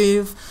 I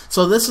believe.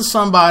 So this is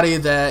somebody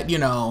that,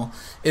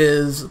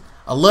 is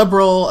a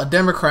liberal, a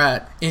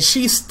Democrat, and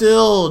she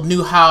still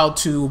knew how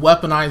to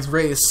weaponize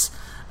race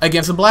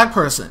against a black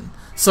person.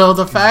 So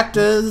the fact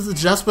is,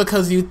 just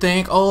because you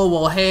think, oh,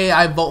 well, hey,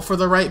 I vote for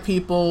the right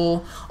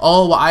people,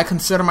 oh, well, I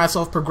consider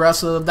myself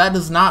progressive, that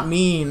does not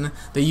mean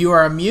that you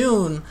are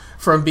immune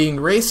from being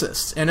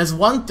racist. And it's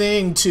one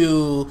thing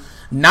to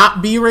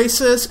not be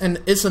racist,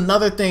 and it's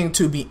another thing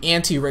to be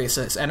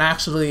anti-racist and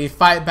actually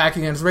fight back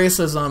against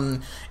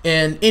racism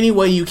in any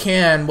way you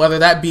can, whether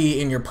that be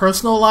in your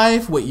personal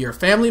life, with your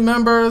family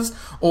members,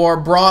 or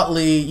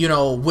broadly,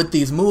 with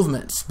these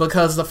movements.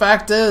 Because the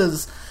fact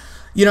is,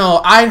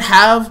 I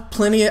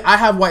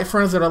have white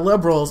friends that are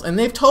liberals, and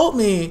they've told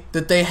me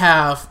that they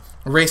have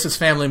racist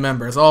family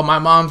members. Oh, my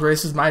mom's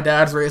racist, my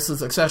dad's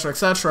racist, etc.,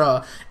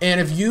 etc. And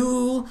if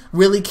you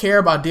really care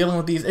about dealing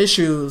with these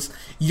issues,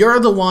 you're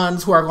the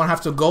ones who are going to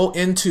have to go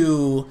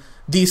into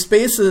these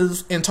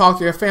spaces and talk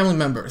to your family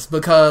members,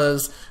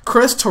 because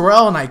Chris,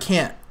 Terrell, and I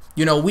can't.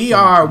 We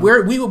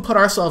would put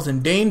ourselves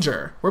in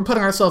danger. We're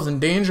putting ourselves in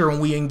danger when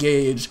we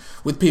engage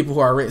with people who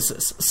are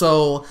racist.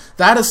 So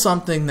that is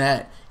something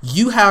that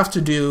you have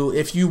to do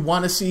if you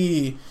want to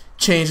see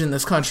change in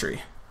this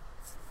country.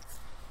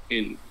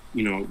 And,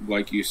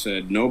 like you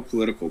said, no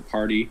political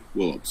party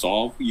will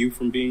absolve you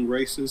from being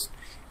racist,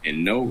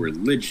 and no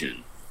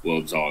religion will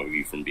absolve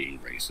you from being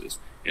racist.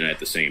 And at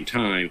the same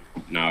time,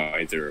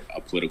 neither a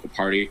political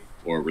party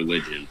or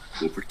religion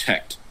will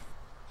protect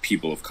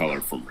people of color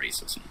from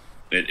racism.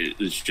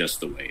 It's just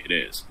the way it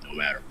is. No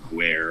matter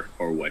where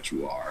or what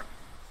you are,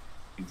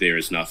 there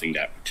is nothing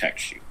that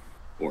protects you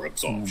or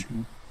absolves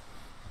you.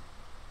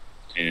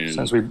 And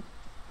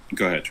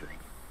go ahead, Terrell.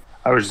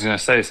 I was just going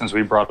to say, since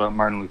we brought up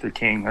Martin Luther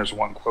King, there's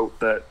one quote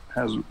that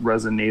has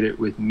resonated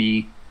with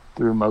me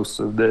through most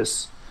of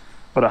this.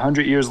 But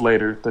 100 years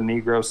later, the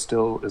Negro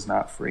still is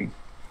not free.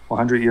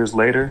 100 years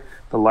later,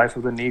 the life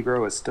of the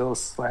Negro is still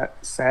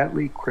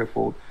sadly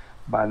crippled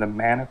by the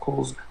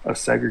manacles of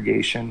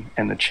segregation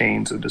and the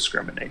chains of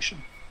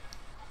discrimination.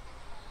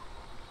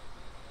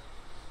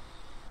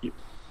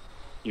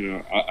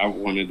 I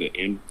wanted to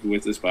end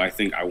with this, but I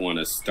think I want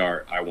to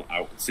start.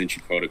 Since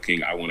you quoted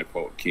King, I want to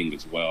quote King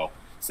as well.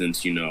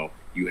 Since you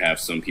have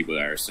some people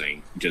that are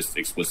saying, just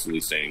explicitly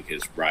saying,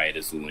 his riot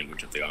is the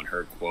language of the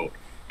unheard, quote,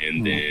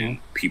 and then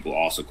people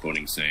also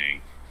quoting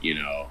saying,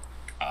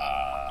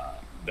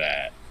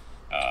 that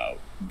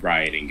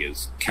rioting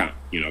is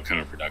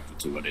counterproductive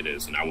to what it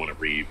is. And I want to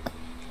read.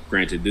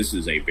 Granted, this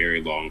is a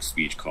very long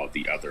speech called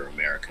 "The Other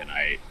America," and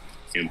I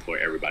implore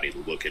everybody to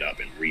look it up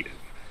and read it.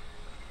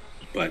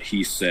 But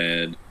he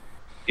said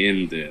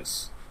in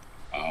this,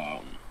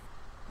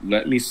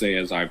 let me say,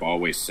 as I've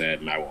always said,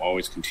 and I will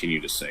always continue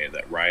to say,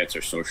 that riots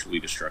are socially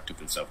destructive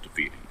and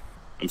self-defeating.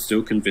 I'm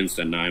still convinced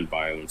that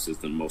nonviolence is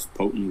the most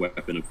potent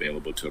weapon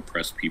available to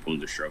oppress people in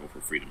the struggle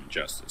for freedom and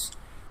justice.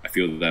 I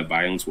feel that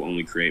violence will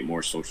only create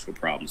more social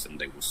problems than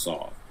they will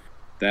solve.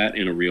 That,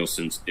 in a real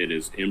sense, it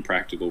is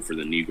impractical for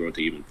the Negro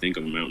to even think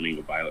of mounting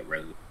a violent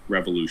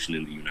revolution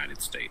in the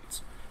United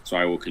States. So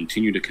I will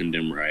continue to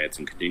condemn riots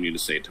and continue to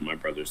say to my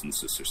brothers and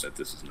sisters that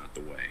this is not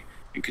the way,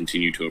 and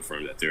continue to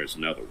affirm that there is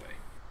another way.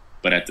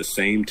 But at the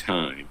same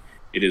time,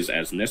 it is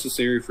as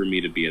necessary for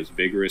me to be as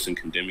vigorous in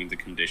condemning the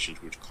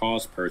conditions which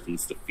cause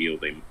persons to feel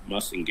they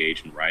must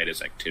engage in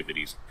riotous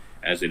activities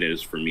as it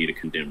is for me to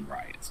condemn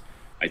riots.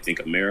 I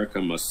think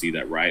America must see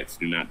that riots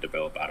do not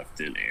develop out of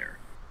thin air.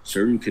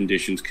 Certain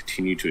conditions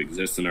continue to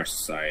exist in our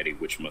society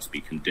which must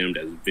be condemned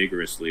as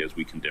vigorously as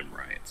we condemn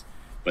riots.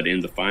 But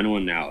in the final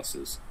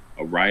analysis,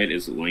 a riot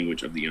is the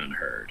language of the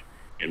unheard.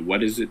 And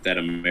what is it that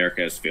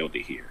America has failed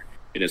to hear?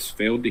 It has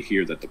failed to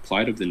hear that the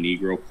plight of the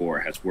Negro poor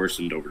has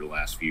worsened over the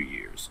last few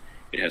years.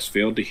 It has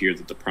failed to hear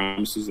that the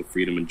promises of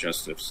freedom and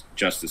justice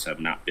have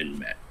not been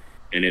met.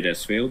 And it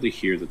has failed to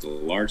hear that the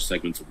large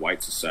segments of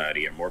white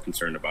society are more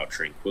concerned about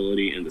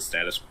tranquility and the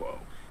status quo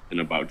than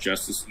about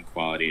justice,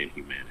 equality, and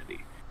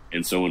humanity.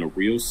 And so in a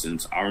real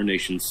sense, our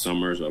nation's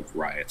summers of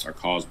riots are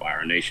caused by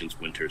our nation's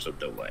winters of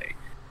delay.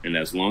 And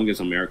as long as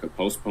America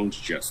postpones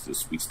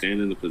justice, we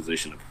stand in the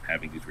position of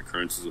having these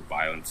recurrences of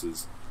violence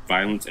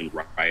and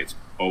riots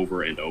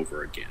over and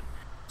over again.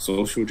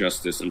 Social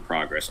justice and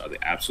progress are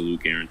the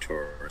absolute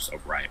guarantors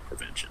of riot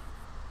prevention.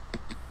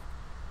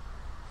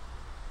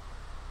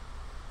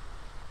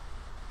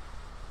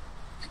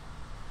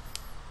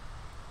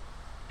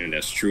 And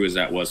as true as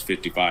that was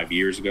 55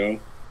 years ago,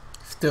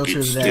 Still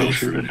true it's today. still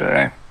true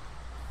today.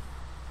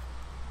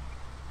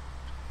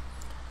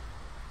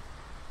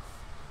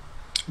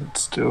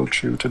 It's still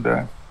true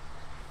today.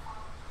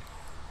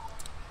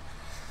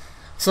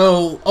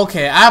 So,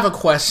 okay, I have a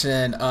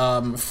question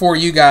for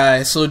you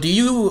guys. So,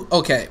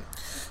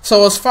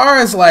 so as far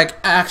as like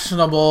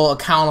actionable,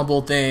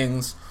 accountable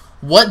things,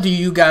 what do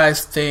you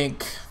guys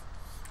think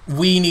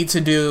we need to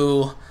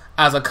do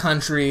as a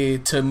country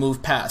to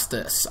move past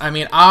this? I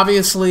mean,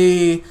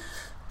 obviously,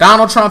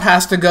 Donald Trump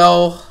has to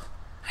go.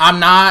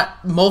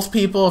 Most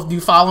people, if you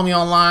follow me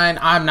online,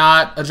 I'm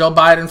not a Joe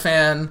Biden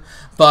fan,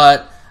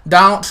 but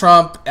Donald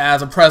Trump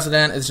as a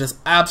president is just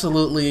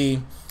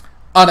absolutely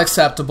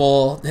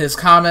unacceptable. His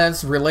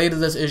comments related to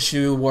this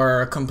issue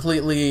were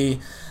completely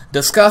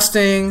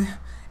disgusting,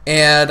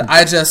 and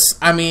I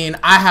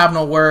have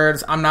no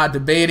words. I'm not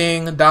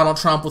debating Donald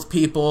Trump with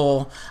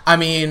people. I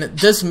mean,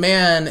 this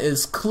man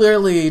is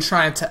clearly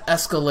trying to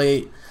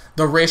escalate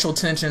the racial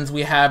tensions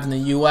we have in the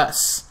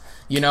U.S.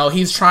 You know,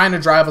 he's trying to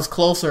drive us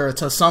closer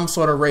to some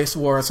sort of race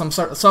war, some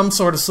sort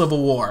of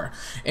civil war.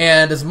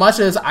 And as much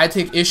as I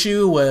take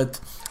issue with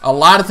a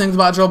lot of things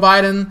about Joe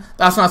Biden,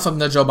 that's not something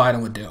that Joe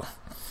Biden would do.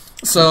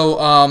 So,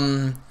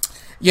 I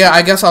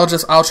guess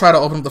I'll try to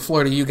open up the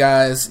floor to you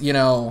guys. You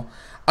know,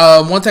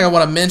 one thing I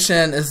want to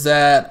mention is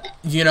that,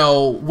 you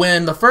know,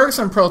 when the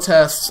Ferguson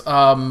protests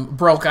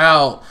broke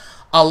out,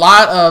 a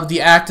lot of the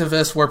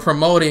activists were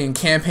promoting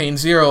Campaign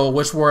Zero,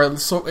 which it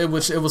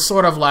was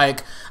sort of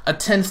like a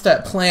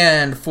 10-step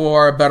plan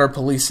for better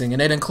policing,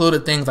 and it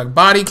included things like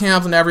body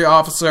cams on every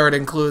officer. It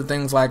included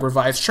things like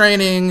revised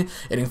training,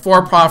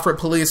 for-profit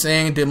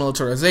policing,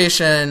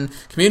 demilitarization,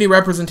 community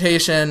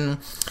representation,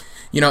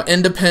 you know,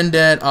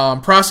 independent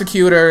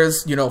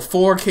prosecutors, you know,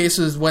 for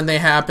cases when they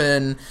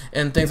happen,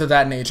 and things of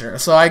that nature.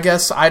 So I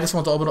guess I just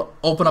want to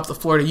open up the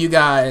floor to you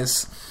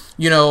guys.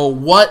 You know,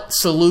 what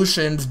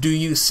solutions do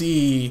you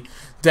see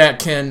that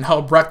can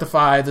help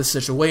rectify the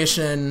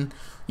situation?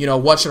 You know,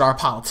 what should our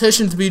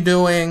politicians be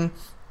doing?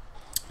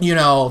 You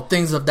know,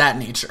 things of that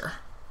nature.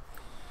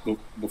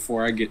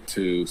 Before I get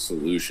to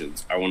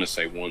solutions, I want to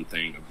say one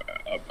thing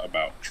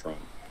about Trump.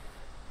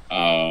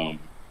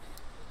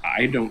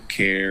 I don't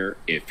care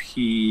if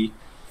he,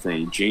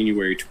 from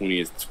January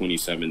 20th,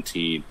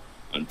 2017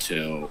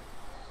 until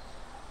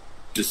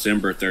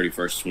December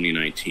 31st,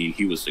 2019,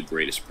 he was the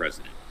greatest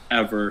president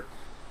ever.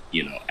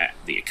 You know,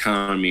 the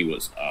economy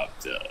was up,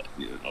 the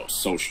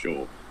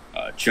social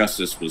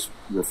justice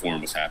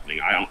reform was happening.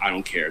 I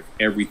don't care if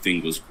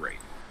everything was great.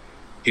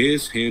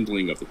 His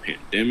handling of the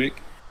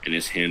pandemic and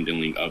his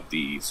handling of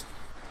these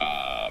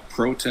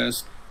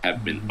protests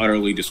have been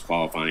utterly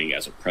disqualifying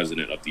as a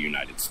president of the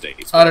United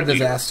States. Utter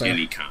disaster. Of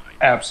any kind.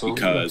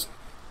 Absolutely. Because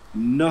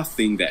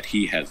nothing that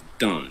he has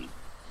done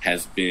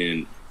has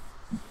been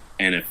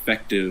an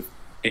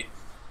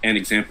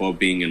example of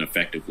being an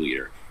effective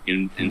leader.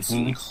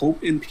 Instilling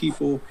hope in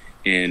people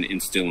and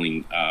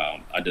instilling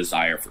a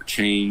desire for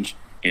change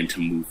and to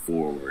move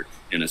forward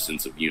in a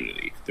sense of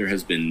unity. There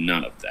has been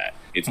none of that.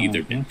 It's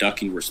either been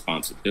ducking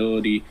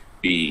responsibility,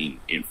 being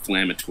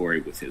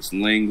inflammatory with his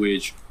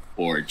language,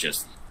 or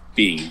just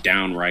being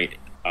downright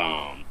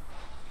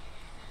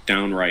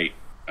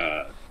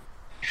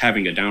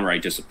having a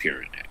downright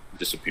disappearing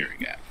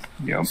act.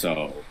 Yep.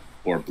 So,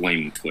 or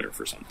blaming Twitter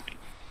for something.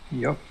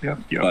 Yep.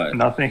 But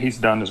nothing he's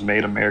done has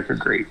made America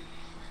great.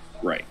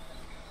 Right.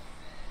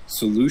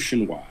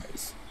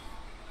 Solution-wise,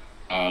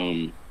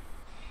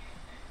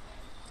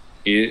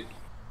 it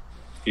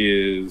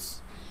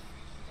is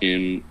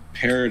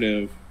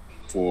imperative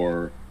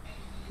for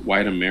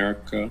white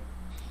America,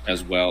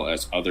 as well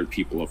as other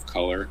people of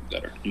color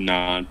that are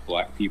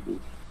non-black people,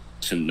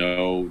 to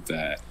know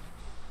that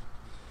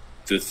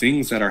the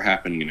things that are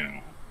happening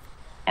now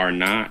are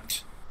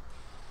not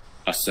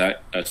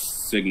a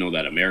signal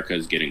that America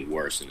is getting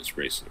worse in its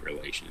racial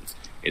relations.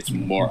 It's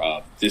more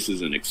of, this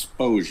is an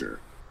exposure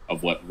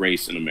of what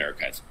race in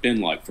America has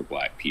been like for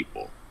black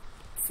people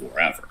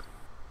forever.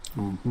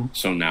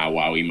 So now,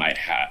 while we might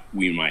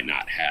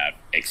not have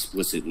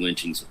explicit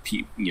lynchings of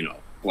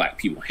black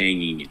people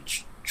hanging in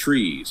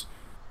trees,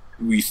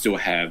 we still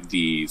have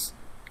these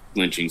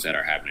lynchings that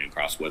are happening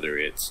across, whether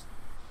it's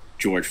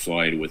George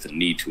Floyd with a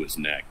knee to his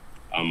neck,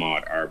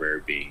 Ahmaud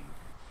Arbery being,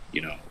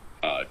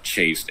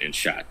 chased and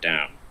shot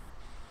down,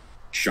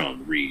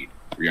 Sean Reed,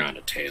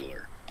 Breonna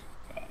Taylor,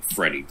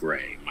 Freddie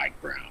Gray, Mike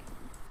Brown.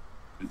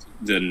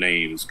 The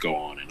names go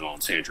on and on,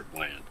 Sandra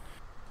Bland,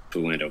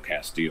 Philando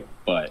Castile.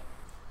 But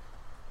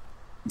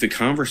the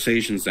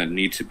conversations that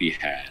need to be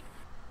had,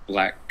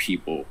 black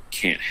people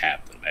can't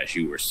have them, as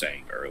you were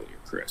saying earlier,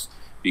 Chris,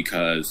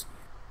 because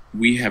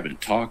we have been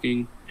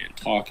talking and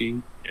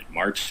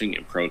marching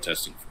and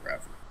protesting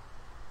forever.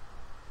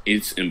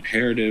 it's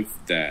imperative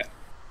that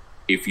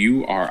if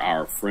you are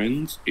our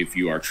friends, if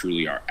you are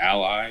truly our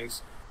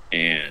allies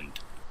and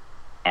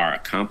our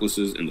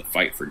accomplices in the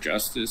fight for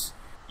justice,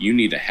 you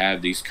need to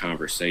have these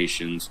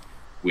conversations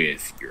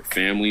with your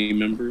family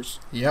members.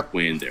 Yep.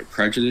 When their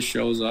prejudice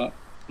shows up,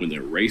 when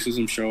their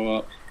racism show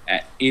up,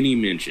 at any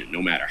mention,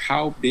 no matter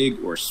how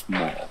big or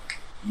small,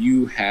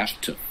 you have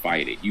to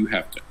fight it. You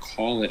have to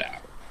call it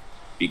out.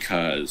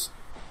 Because,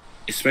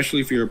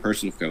 especially if you're a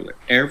person of color,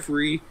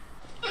 every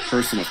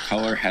person of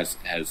color has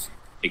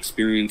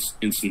experienced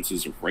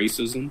instances of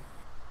racism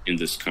in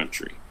this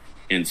country.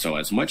 And so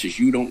as much as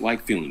you don't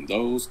like feeling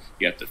those,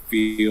 you have to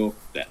feel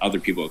that other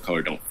people of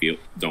color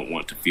don't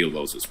want to feel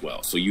those as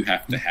well. So you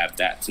have to have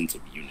that sense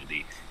of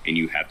unity, and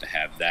you have to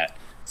have that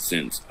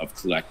sense of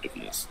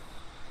collectiveness.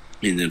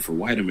 And then for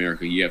white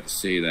America, you have to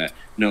say that,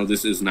 no,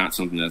 this is not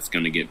something that's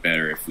going to get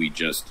better if we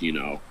just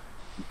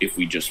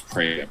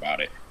pray about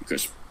it,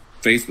 because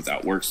faith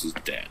without works is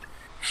dead.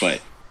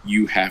 But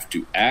you have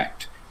to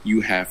act.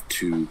 You have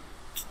to,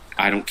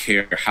 I don't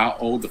care how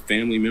old the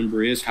family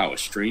member is, how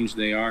estranged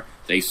they are.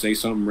 They say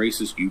something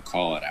racist, you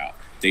call it out.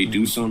 They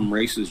do something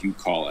racist, you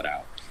call it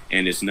out.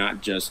 And it's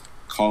not just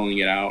calling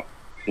it out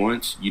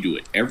once, you do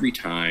it every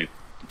time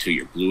until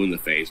you're blue in the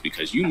face,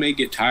 because you may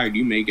get tired,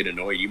 you may get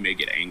annoyed, you may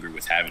get angry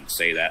with having to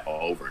say that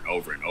all over and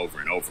over and over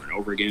and over and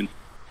over again.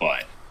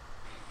 But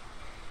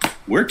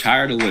we're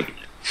tired of living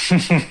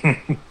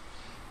it.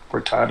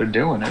 We're tired of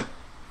doing it.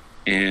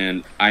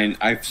 And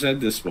I've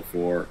said this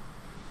before,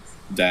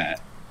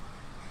 that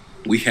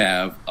we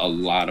have a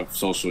lot of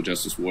social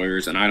justice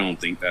warriors, and I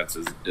don't think that's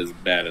as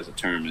bad as a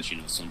term as,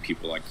 some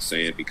people like to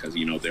say it, because,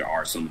 there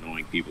are some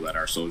annoying people that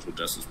are social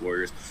justice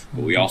warriors,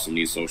 but we also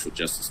need social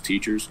justice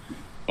teachers.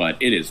 But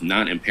it is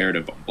not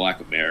imperative on Black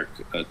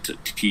America to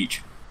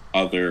teach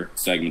other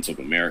segments of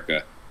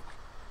America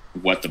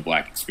what the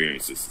Black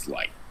experience is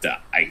like. The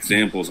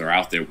examples are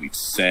out there. We've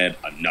said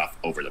enough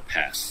over the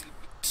past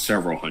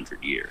several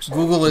hundred years.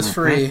 Google is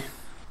free.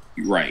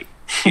 Right.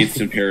 It's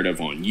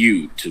imperative on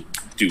you to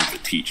do the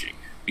teaching,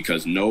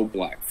 because no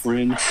Black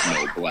friend,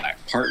 no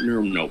Black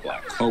partner, no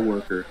Black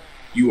coworker,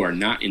 you are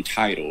not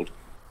entitled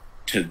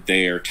to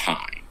their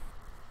time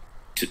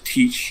to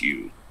teach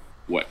you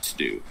what to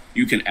do.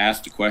 You can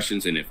ask the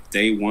questions, and if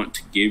they want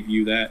to give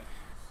you that,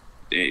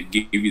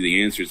 give you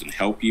the answers and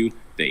help you,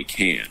 they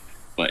can.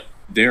 But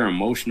their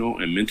emotional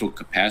and mental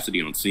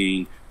capacity on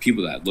seeing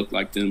people that look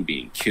like them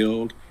being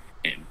killed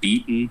and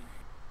beaten,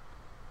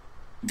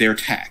 they're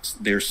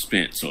taxed, they're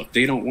spent. So if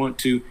they don't want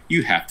to,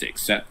 you have to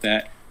accept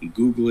that,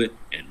 Google it,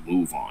 and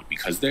move on,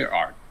 because there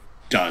are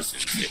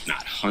dozens, if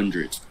not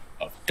hundreds,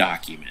 of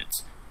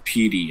documents,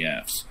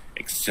 PDFs,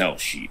 Excel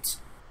sheets,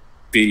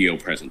 video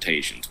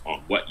presentations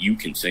on what you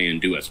can say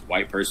and do as a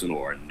white person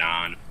or a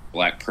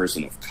non-Black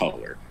person of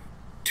color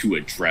to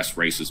address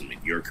racism in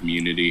your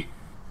community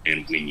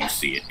and when you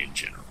see it in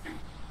general.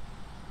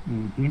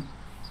 Mm-hmm.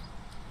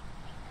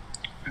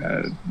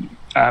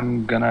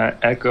 I'm gonna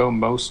echo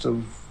most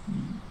of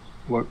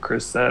what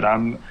Chris said.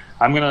 I'm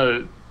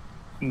gonna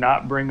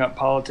not bring up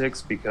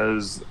politics,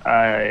 because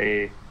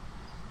I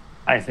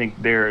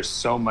think there is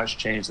so much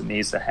change that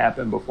needs to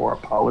happen before a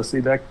policy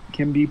that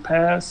can be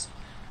passed,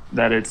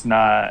 that it's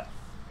not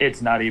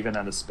even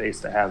in a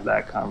space to have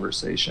that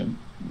conversation.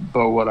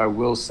 But what I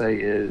will say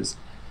is,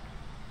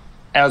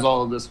 as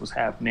all of this was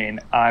happening,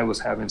 I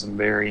was having some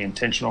very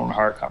intentional and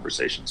hard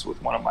conversations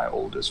with one of my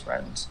oldest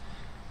friends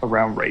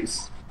around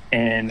race.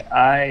 And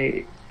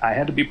I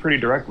had to be pretty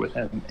direct with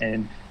him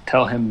and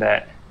tell him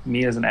that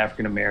me as an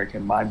African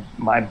American,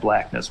 my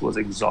Blackness was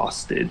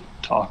exhausted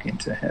talking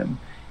to him,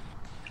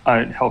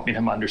 helping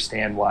him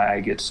understand why I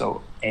get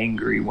so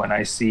angry when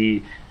I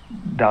see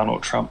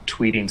Donald Trump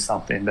tweeting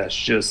something that's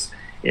just,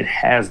 it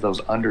has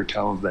those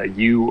undertones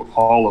that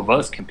all of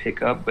us can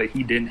pick up, but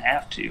he didn't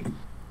have to.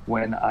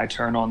 When I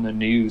turn on the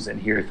news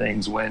and hear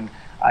things, when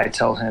I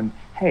tell him,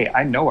 hey,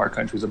 I know our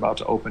country's about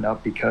to open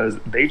up because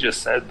they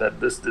just said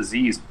that this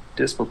disease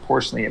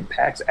disproportionately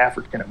impacts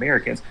African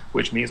Americans,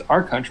 which means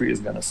our country is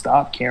going to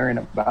stop caring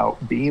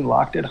about being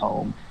locked at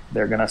home.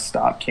 They're going to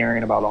stop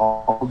caring about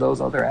all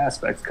those other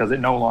aspects because it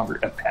no longer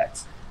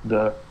impacts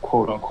the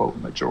quote unquote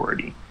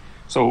majority.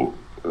 So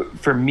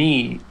for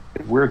me,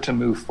 if we're to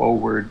move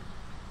forward,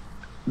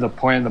 the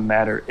point of the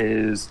matter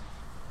is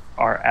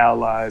our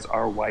allies,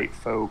 our white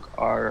folk,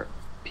 our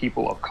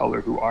people of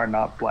color who are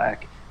not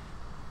Black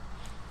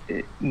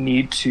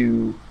need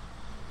to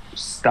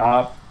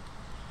stop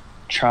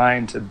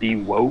trying to be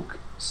woke,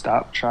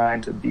 stop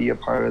trying to be a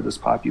part of this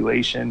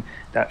population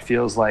that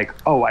feels like,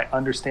 oh, I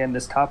understand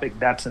this topic,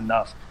 that's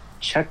enough.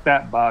 Check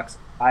that box.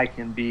 I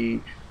can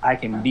be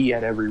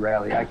at every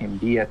rally, I can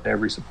be at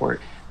every support.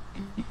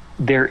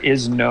 There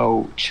is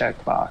no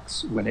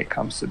checkbox when it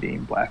comes to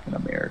being Black in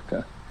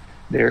America.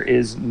 There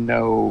is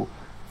no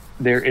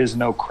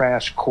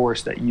crash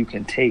course that you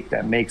can take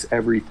that makes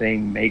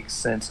everything make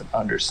sense and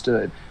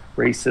understood.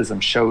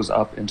 Racism shows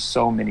up in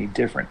so many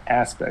different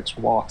aspects,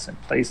 walks,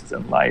 and places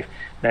in life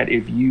that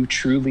if you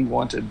truly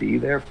want to be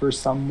there for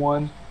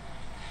someone,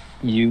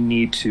 you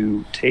need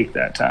to take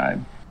that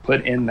time,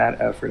 put in that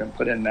effort and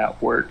put in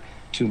that work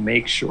to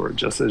make sure,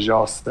 just as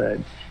y'all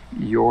said,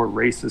 your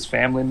racist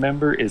family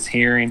member is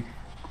hearing,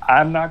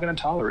 I'm not going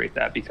to tolerate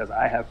that because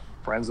I have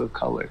friends of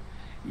color.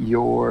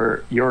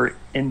 Your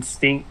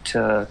instinct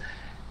to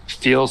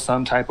feel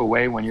some type of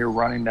way when you're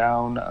running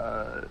down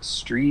a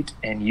street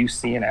and you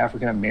see an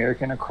African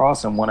American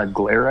across and want to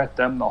glare at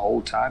them the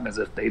whole time as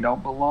if they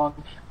don't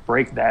belong,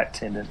 break that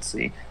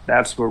tendency.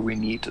 That's where we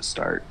need to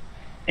start.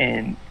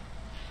 And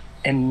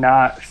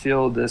not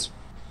feel this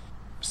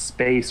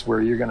space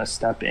where you're going to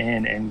step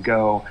in and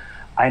go,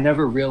 I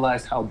never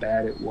realized how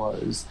bad it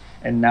was,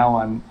 and now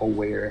I'm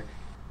aware.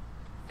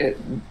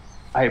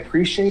 I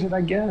appreciate it, I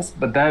guess,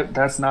 but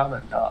that's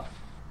not enough.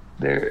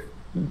 There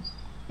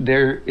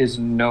is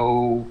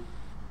no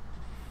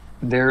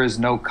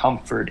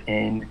comfort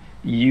in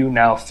you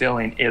now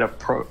feeling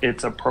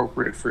it's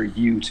appropriate for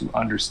you to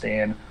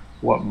understand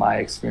what my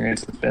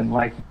experience has been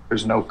like.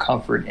 There's no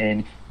comfort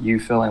in you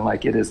feeling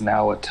like it is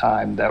now a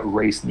time that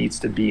race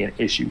needs to be an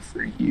issue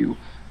for you.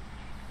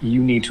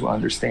 You need to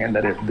understand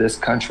that if this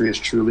country is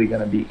truly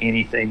going to be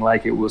anything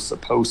like it was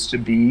supposed to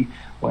be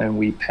when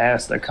we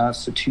passed a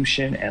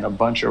constitution and a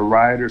bunch of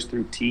rioters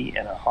threw tea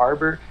in a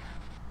harbor,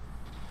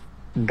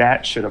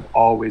 that should have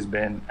always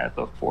been at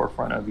the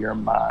forefront of your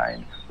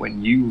mind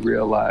when you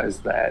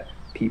realized that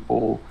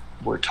people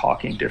were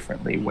talking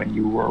differently when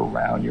you were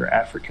around your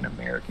African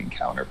American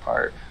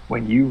counterpart,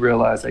 when you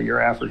realized that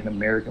your African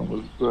American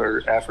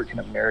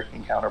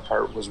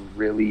counterpart was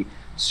really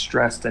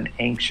stressed and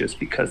anxious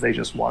because they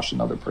just watched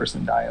another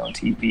person die on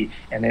TV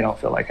and they don't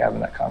feel like having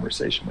that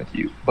conversation with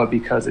you, but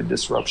because it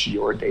disrupts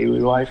your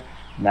daily life,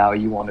 now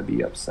you want to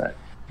be upset.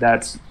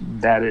 That,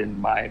 in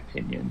my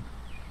opinion,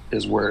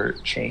 is where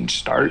change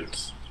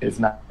starts. It's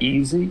not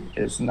easy.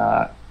 It's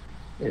not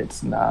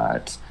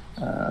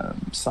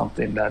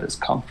something that is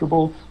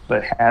comfortable,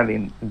 but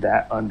having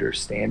that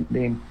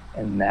understanding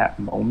and that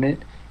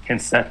moment can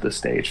set the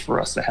stage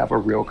for us to have a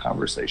real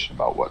conversation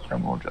about what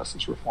criminal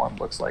justice reform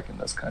looks like in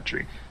this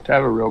country, to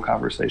have a real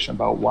conversation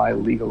about why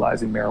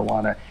legalizing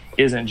marijuana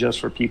isn't just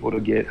for people to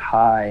get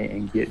high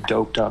and get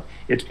doped up.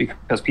 It's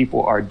because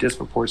people are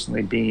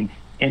disproportionately being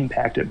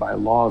impacted by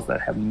laws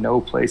that have no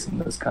place in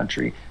this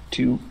country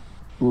to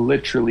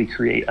literally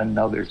create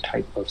another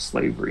type of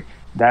slavery.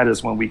 That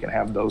is when we can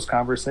have those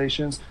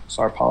conversations,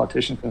 so our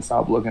politicians can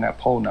stop looking at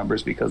poll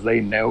numbers, because they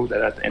know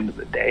that at the end of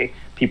the day,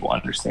 people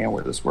understand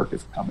where this work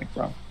is coming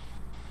from.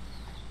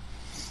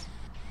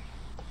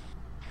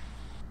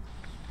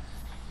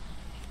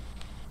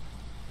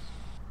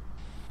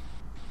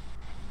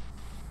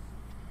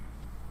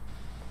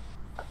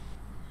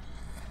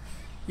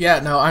 Yeah,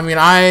 no, I mean,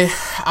 I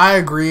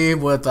agree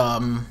with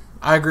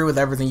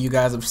everything you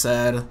guys have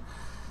said,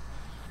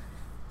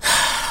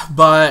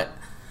 but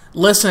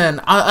listen,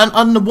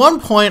 on the one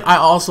point I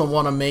also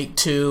want to make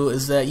too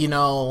is that,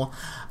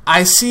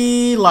 I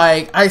see,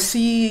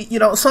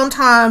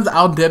 sometimes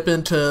I'll dip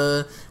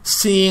into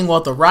seeing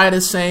what the right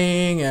is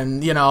saying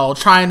and,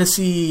 trying to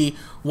see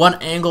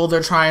what angle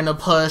they're trying to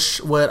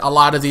push with a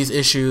lot of these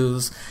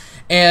issues.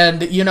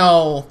 And,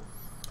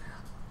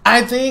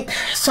 I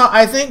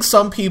think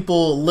some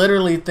people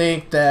literally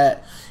think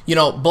that,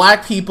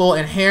 black people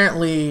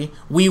inherently,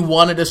 we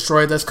want to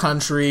destroy this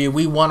country,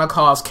 we want to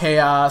cause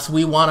chaos,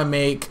 we want to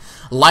make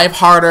life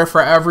harder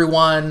for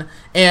everyone,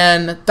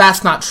 and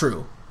that's not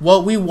true.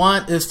 What we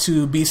want is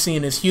to be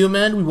seen as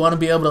human. We want to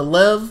be able to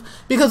live,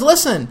 because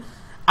listen,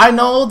 I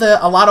know that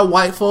a lot of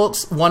white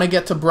folks want to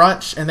get to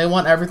brunch and they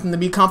want everything to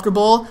be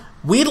comfortable.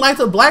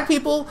 Black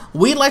people,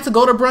 we'd like to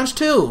go to brunch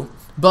too,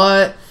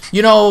 but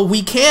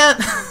we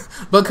can't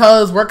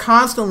because we're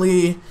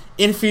constantly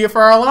in fear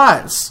for our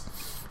lives.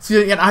 So,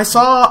 and I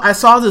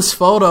saw this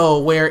photo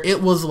where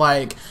it was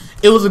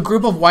a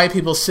group of white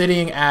people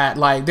sitting at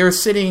they're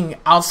sitting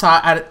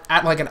outside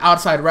at an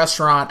outside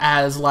restaurant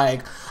as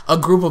a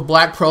group of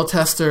black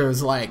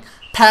protesters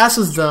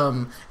passes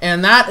them,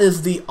 and that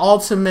is the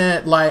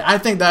ultimate I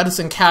think that just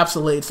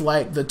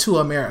encapsulates the two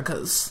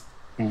Americas.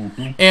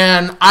 Mm-hmm.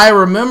 And I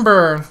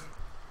remember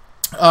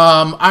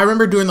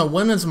during the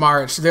Women's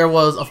March, there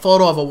was a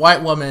photo of a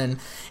white woman,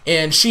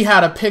 and she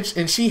had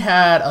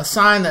a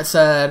sign that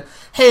said,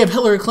 "Hey, if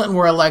Hillary Clinton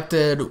were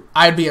elected,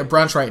 I'd be at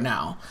brunch right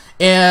now."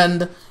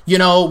 And,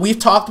 we've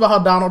talked about how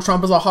Donald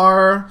Trump is a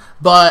horror,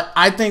 but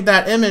I think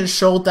that image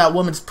showed that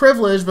woman's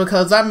privilege,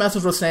 because that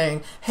message was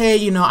saying,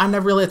 hey, I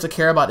never really had to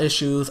care about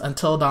issues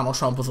until Donald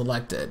Trump was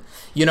elected.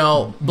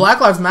 Mm-hmm. Black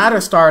Lives Matter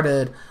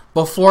started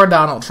before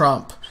Donald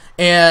Trump.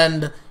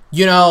 And,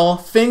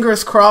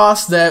 fingers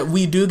crossed that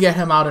we do get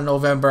him out in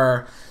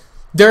November.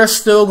 There's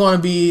still going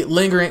to be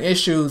lingering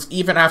issues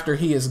even after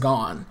he is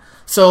gone.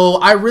 So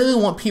I really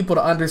want people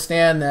to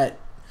understand that,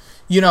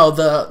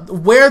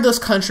 where this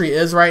country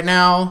is right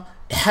now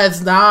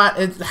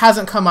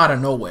hasn't come out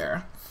of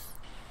nowhere.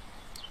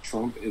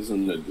 Trump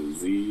isn't a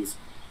disease.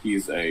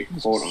 He's a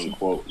quote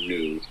unquote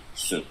new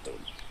symptom,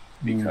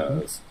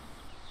 because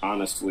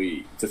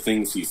honestly, the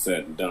things he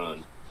said and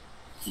done,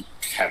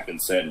 have been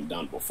said and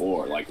done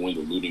before. Like when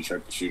the looting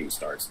starts, the shooting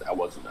starts. That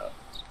wasn't a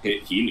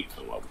hit. He didn't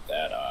come up with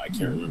that. I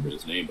can't remember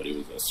his name, but he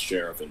was a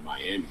sheriff in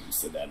Miami who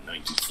said that in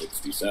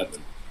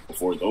 1967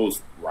 before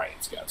those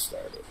riots got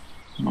started.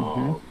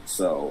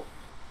 So,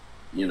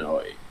 you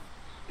know,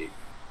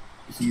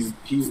 he's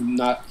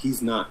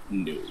not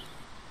new.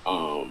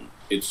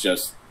 It's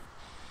just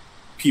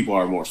people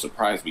are more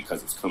surprised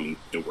because it's coming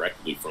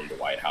directly from the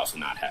White House and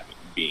not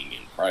being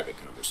in private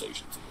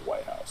conversations in the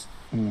White House.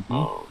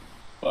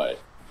 But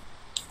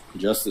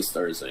just this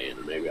Thursday,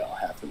 and maybe I'll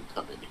have him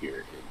come in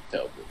here and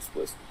tell the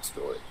explicit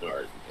story,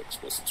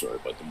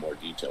 but the more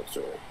detailed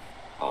story.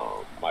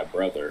 My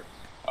brother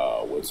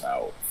was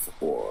out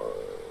for,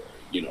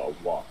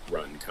 walk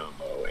run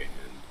combo, and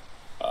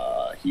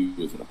he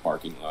was in a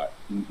parking lot,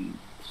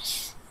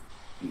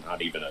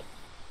 not even a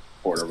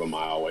quarter of a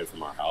mile away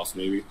from our house,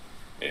 maybe.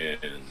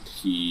 And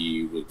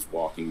he was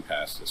walking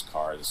past this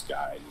car. This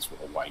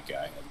white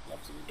guy, had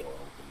left the door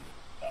open,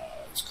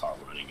 his car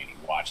running, and he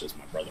watches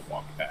my brother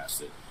walk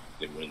past it.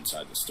 They went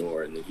inside the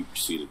store, and then he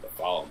proceeded to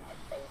follow my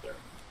brother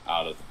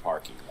out of the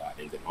parking lot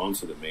and then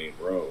onto the main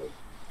road.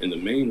 And the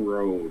main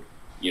road,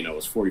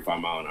 is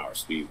 45-mile-an-hour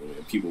speed limit,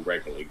 and people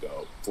regularly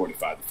go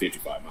 45 to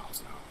 55 miles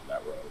an hour on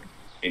that road.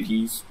 And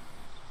he's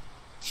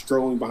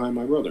strolling behind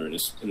my brother in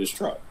his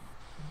truck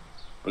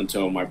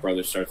until my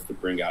brother starts to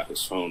bring out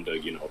his phone to,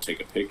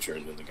 take a picture,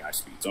 and then the guy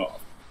speeds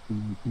off.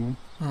 And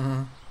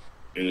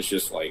it's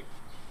just like,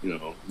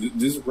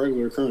 these are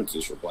regular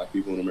occurrences for black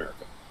people in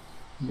America.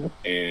 Yep.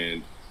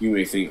 And you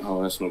may think,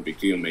 oh, that's no big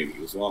deal. Maybe he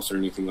was lost or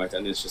anything like that.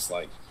 And it's just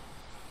like,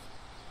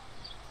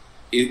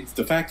 it's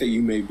the fact that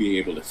you may be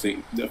able to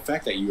think, the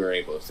fact that you are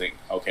able to think,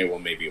 okay, well,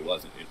 maybe it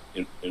wasn't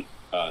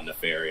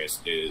nefarious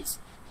is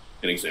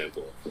an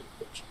example of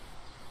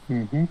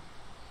privilege.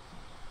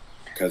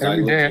 Because I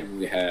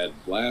literally had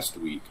last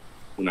week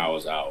when I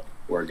was out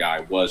where a guy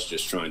was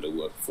just trying to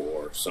look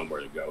for somewhere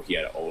to go. He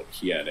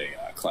had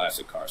a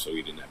classic car, so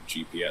he didn't have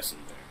GPS in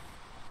there.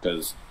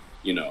 Because,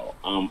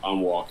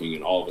 I'm walking,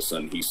 and all of a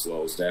sudden he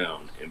slows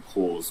down and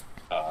pulls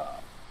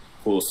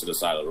to the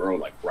side of the road,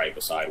 like right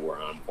beside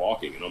where I'm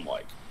walking, and I'm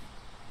like,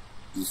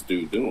 what's this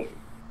dude doing?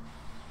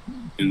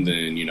 And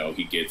then,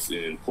 he gets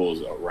in,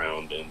 pulls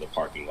around in the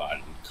parking lot,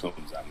 and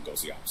comes out and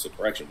goes the opposite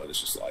direction. But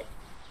it's just like,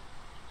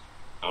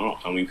 I don't know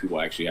how many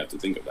people actually have to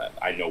think of that.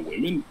 I know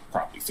women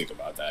probably think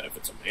about that if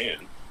it's a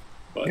man,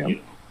 but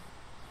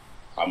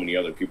how many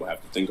other people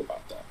have to think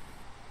about that?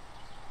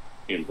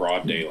 In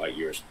broad daylight,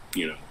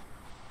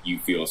 you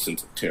feel a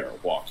sense of terror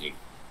walking,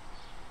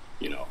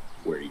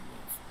 where you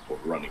live, or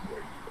running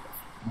where you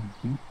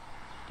live.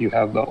 You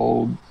have the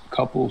old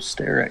couple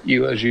stare at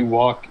you as you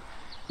walk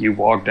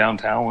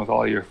downtown with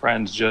all your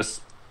friends,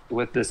 just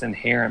with this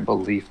inherent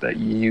belief that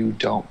you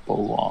don't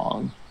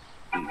belong.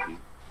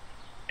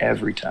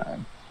 Every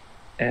time.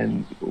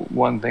 And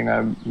one thing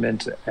I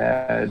meant to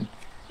add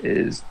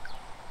is,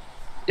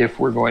 if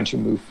we're going to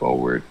move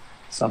forward,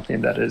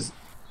 something that is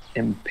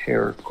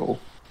empirical,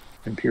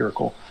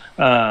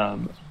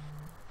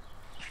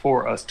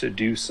 for us to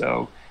do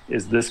so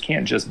is this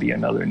can't just be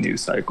another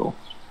news cycle.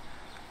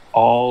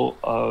 All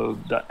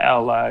of the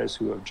allies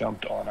who have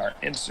jumped on our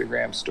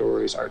Instagram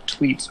stories, our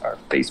tweets, our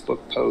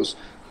Facebook posts,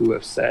 who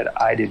have said,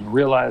 I didn't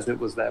realize it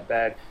was that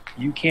bad.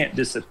 You can't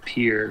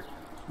disappear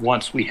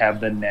once we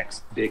have the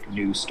next big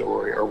news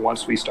story, or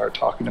once we start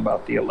talking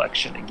about the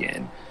election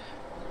again.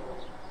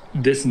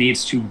 This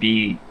needs to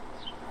be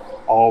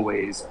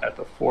always at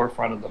the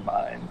forefront of the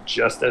mind,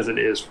 just as it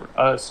is for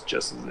us,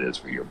 just as it is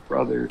for your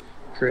brother,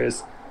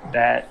 Chris.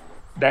 That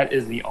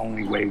is the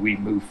only way we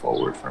move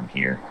forward from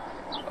here.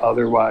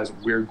 Otherwise,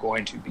 we're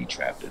going to be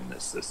trapped in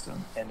this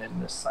system and in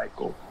this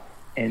cycle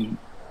and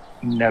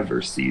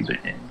never see the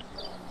end.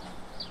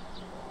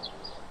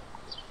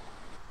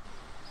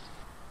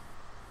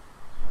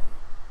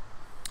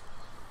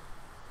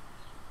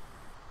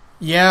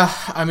 Yeah,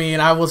 I mean,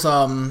 I was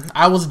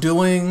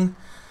doing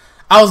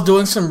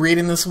some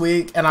reading this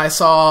week, and I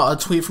saw a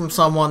tweet from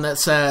someone that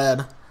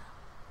said,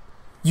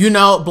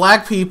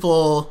 black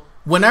people,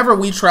 whenever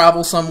we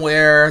travel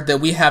somewhere that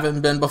we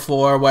haven't been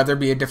before, whether it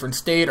be a different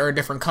state or a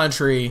different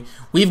country,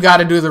 we've got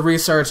to do the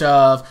research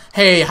of,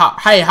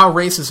 how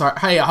racist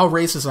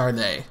are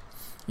they?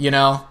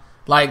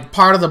 Like,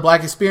 part of the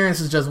black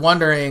experience is just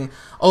wondering,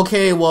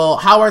 okay, well,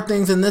 how are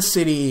things in this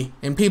city?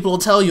 And people will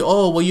tell you,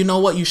 oh, well, you know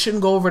what? You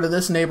shouldn't go over to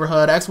this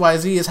neighborhood.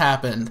 XYZ has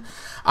happened.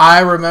 I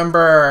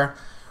remember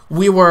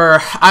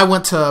I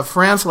went to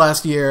France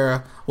last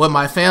year with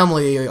my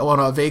family on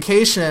a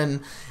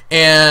vacation,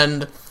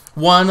 and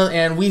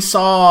we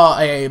saw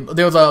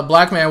there was a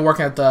black man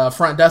working at the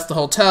front desk of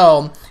the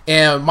hotel,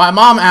 and my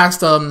mom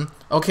asked him,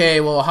 okay,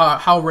 well,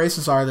 how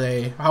racist are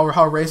they? How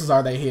racist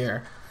are they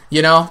here?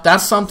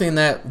 That's something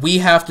that we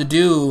have to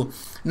do,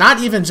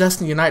 not even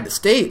just in the United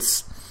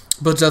States,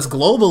 but just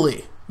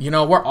globally.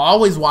 We're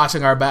always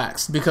watching our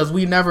backs, because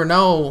we never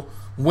know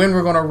when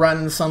we're going to run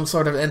into some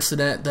sort of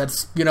incident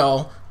that's,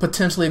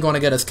 potentially going to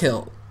get us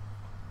killed.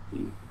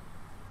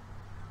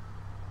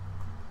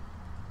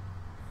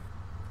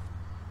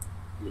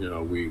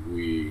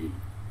 We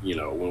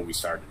when we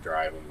started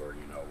driving, or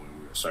when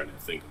we were starting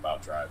to think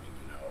about driving,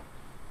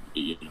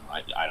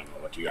 I don't know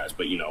about you guys,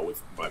 but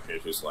with my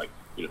parents, it's like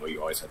you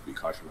always have to be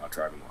cautious about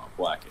driving while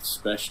black,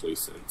 especially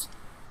since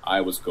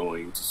I was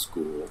going to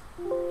school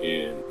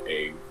in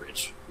a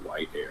rich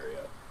white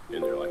area,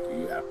 and they're like,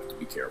 you have to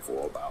be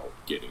careful about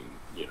getting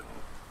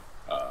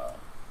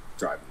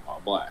driving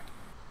while black.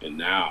 And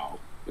now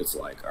it's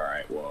like, all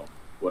right, well,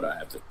 what I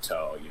have to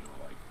tell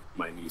like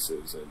my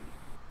nieces and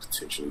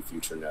potentially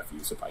future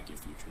nephews, if I get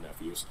future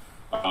nephews,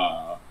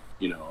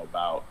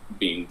 about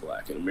being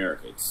black in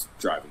America. It's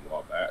driving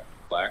while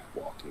black,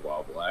 walking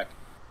while black,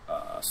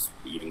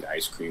 eating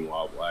ice cream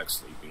while black,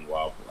 sleeping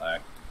while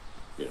black.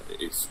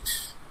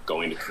 It's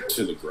going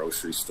to the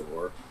grocery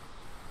store.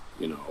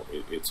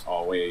 It's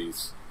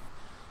always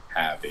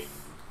having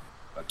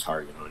a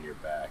target on your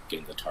back,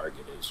 and the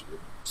target is your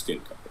skin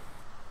color.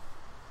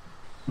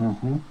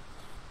 Mm-hmm.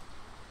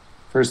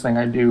 First thing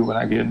I do when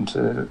I get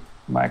into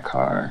my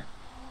car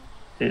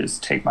is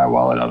take my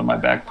wallet out of my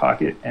back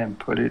pocket and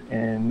put it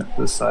in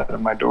the side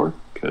of my door,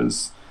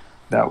 because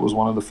that was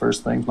one of the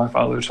first things my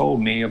father told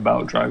me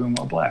about driving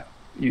while black.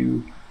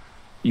 You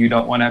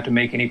don't want to have to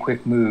make any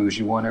quick moves.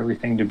 You want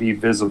everything to be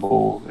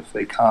visible. If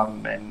they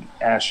come and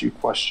ask you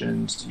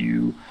questions,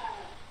 you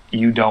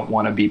don't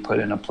want to be put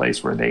in a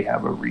place where they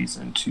have a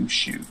reason to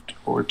shoot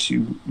or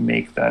to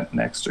make that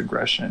next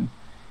aggression.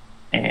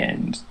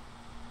 And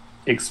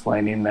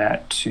explaining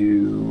that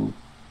to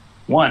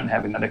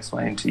having that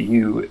explained to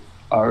you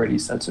already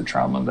sets a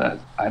trauma that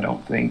I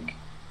don't think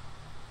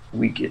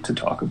we get to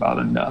talk about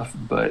enough.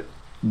 But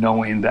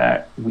knowing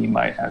that we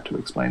might have to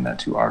explain that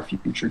to our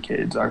future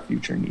kids, our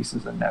future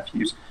nieces and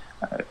nephews,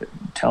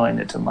 telling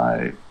it to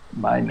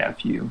my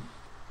nephew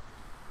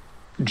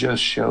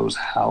just shows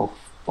how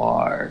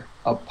far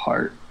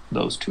apart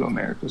those two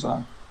Americas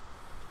are.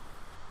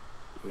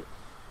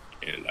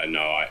 And I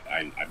know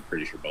I'm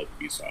pretty sure both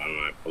of you saw. I don't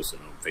know, I posted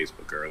on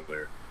Facebook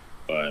earlier,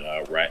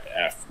 but right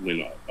after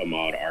when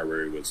Ahmaud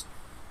Arbery was,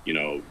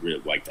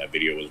 like that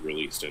video was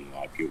released and a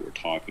lot of people were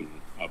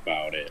talking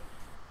about it.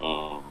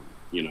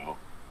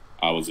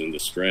 I was in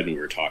this thread and we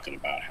were talking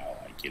about how,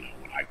 like,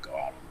 when I go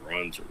out on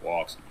runs or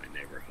walks in my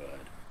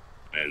neighborhood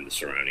and the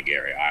surrounding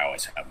area, I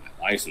always have my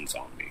license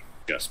on me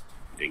just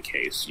in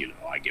case,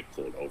 I get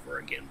pulled over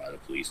again by the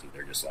police and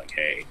they're just like,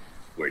 hey,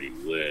 where do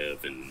you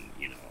live? And,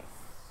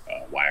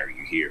 why are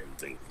you here? And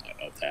things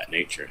of that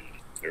nature.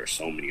 And there are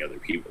so many other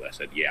people that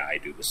said, yeah, I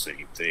do the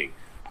same thing.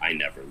 I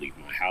never leave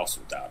my house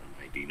without an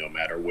ID, no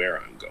matter where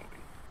I'm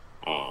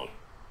going.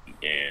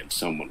 And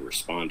someone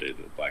responded,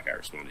 a black guy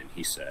responded, and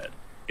he said,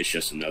 it's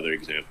just another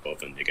example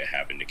of a nigga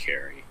having to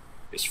carry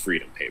his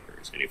freedom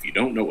papers. And if you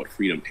don't know what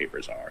freedom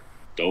papers are,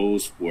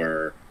 those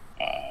were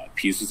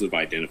pieces of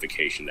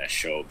identification that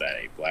showed that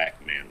a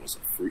black man was a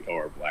free,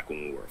 or a black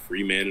woman were a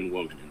free man and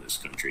woman in this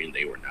country, and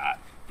they were not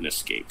an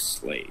escaped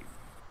slave.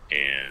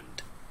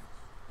 And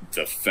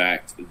the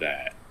fact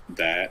that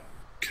that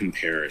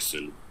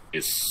comparison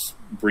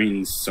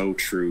brings so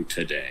true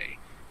today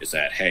is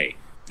that, hey,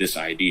 this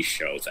ID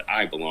shows that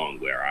I belong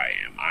where I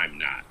am. I'm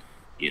not,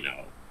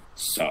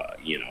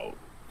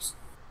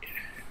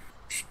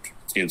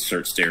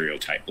 insert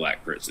stereotype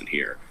black person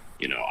here.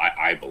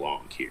 I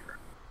belong here.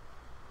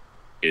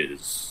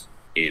 Is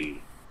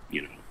in,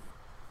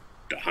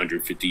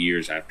 150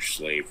 years after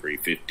slavery,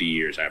 50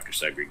 years after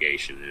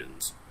segregation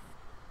ends,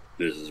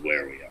 this is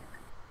where we are.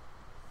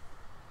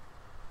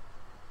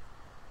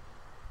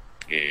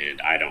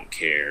 And I don't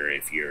care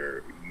if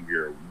your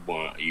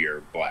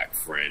black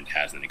friend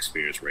hasn't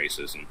experienced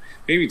racism.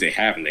 Maybe they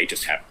haven't, they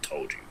just haven't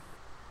told you.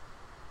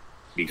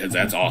 Because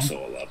that's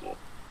also a level.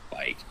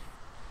 Like,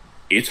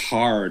 it's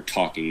hard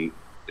talking.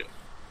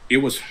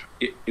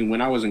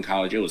 When I was in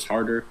college, it was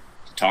harder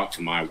to talk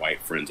to my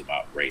white friends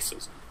about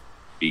racism.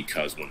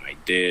 Because when I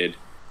did,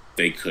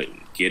 they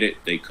couldn't get it,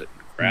 they couldn't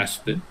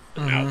grasp it,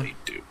 but now they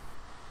do.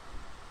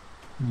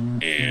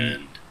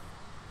 And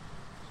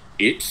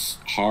it's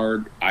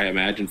hard, I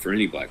imagine, for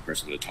any black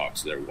person to talk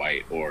to their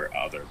white or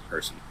other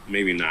person,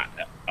 maybe not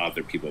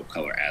other people of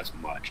color as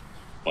much,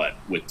 but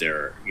with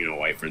their,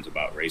 white friends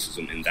about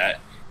racism. And that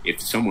if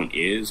someone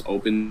is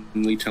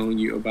openly telling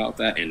you about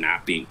that and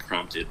not being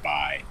prompted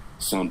by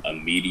some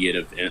immediate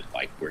event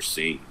like we're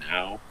seeing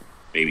now,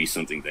 maybe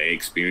something they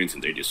experience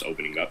and they're just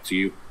opening up to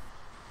you,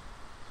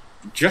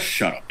 just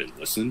shut up and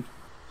listen.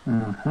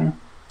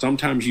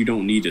 Sometimes you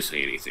don't need to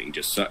say anything.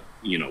 Just,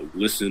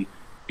 listen,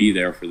 be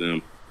there for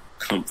them,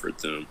 comfort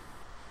them.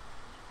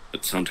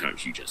 But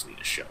sometimes you just need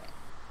to shut up.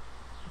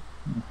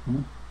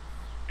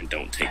 And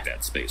don't take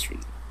that space from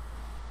them.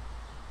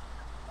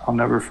 I'll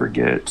never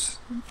forget,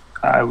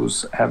 I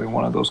was having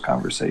one of those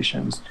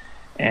conversations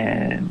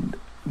and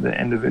the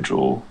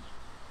individual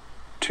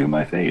to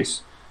my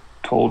face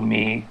told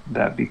me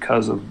that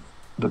because of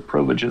the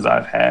privileges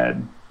I've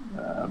had,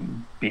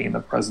 being the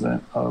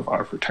president of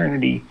our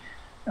fraternity,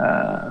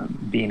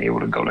 being able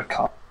to go to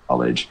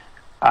college,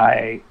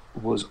 I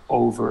was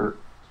over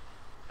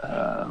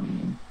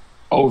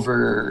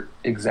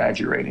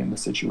exaggerating the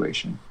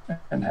situation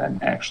and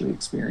hadn't actually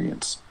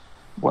experienced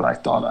what I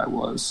thought I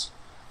was.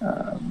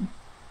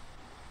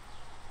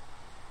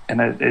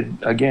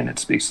 Again, it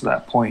speaks to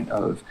that point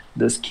of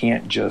this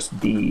can't just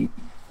be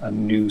a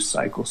news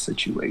cycle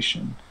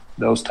situation.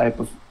 Those type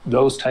of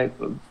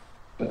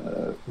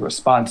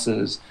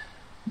responses,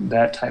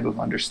 that type of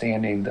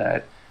understanding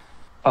that,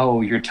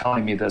 oh, you're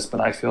telling me this, but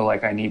I feel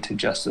like I need to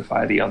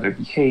justify the other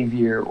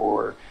behavior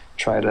or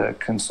try to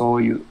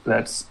console you.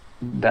 That's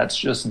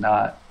just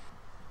not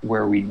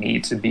where we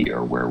need to be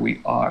or where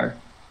we are,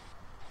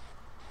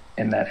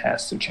 and that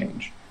has to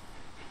change.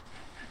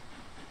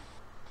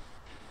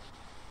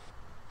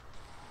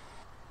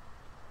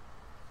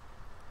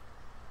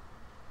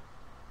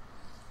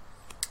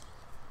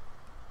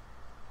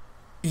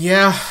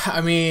 Yeah,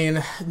 I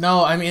mean,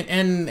 no, I mean,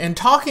 and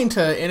talking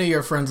to any of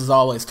your friends is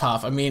always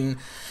tough. When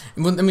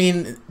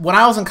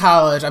I was in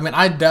college, I mean,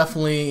 I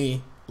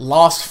definitely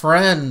lost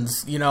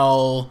friends,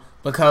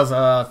 because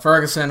of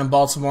Ferguson and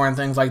Baltimore and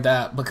things like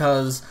that.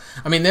 Because,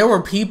 I mean, there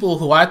were people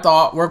who I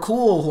thought were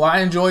cool, who I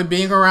enjoyed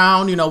being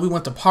around. We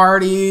went to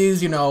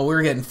parties, we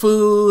were getting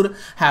food,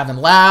 having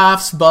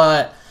laughs,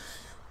 but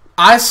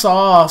I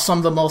saw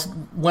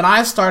when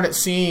I started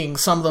seeing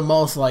some of the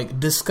most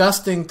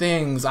disgusting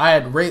things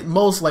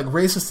most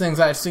racist things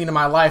I had seen in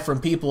my life from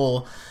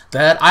people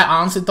that I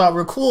honestly thought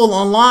were cool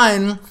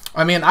online.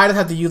 I mean, I just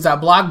had to use that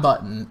block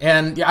button.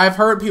 And I've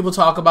heard people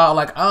talk about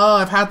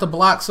I've had to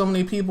block so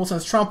many people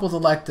since Trump was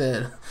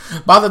elected.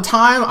 By the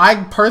time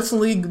this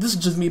is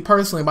just me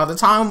personally, by the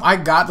time I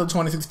got the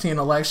 2016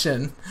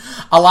 election,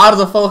 a lot of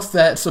the folks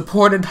that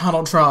supported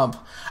Donald Trump,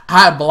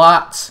 I had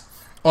blocked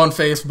on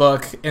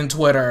Facebook and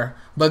Twitter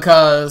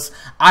because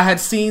I had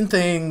seen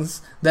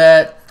things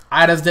that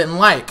I just didn't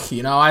like.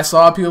 I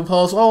saw people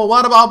post, oh,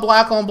 what about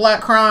black on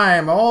black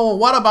crime? Oh,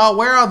 what about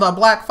where are the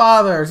black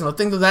fathers?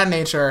 Things of that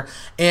nature.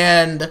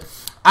 And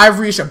I've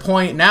reached a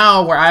point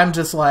now where I'm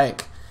just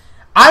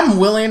I'm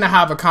willing to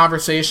have a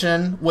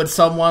conversation with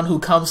someone who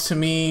comes to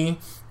me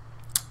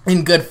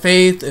in good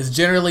faith, is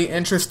generally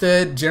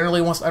interested,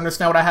 generally wants to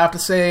understand what I have to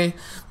say,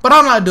 but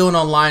I'm not doing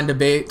online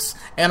debates,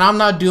 and I'm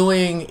not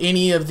doing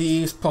any of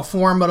these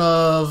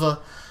performative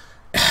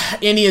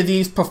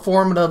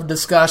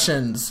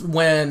discussions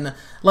when,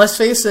 let's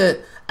face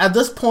it, at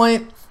this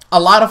point, a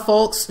lot of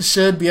folks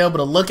should be able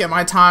to look at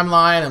my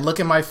timeline and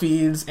look at my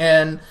feeds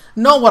and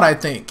know what I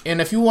think.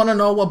 And if you want to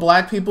know what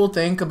black people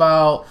think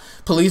about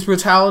police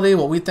brutality,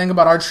 what we think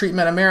about our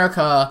treatment in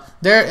America,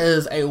 there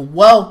is a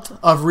wealth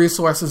of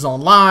resources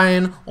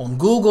online, on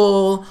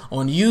Google,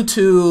 on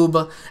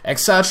YouTube,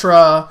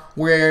 etc.,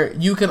 where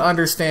you can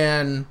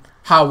understand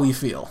how we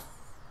feel.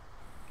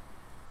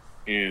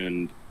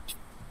 And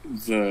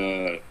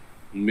the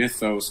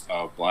mythos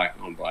of black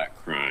on black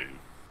crime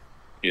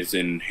is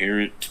an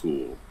inherent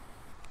tool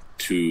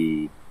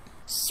to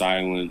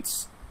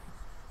silence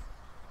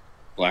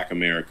Black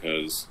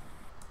America's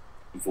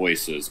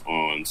voices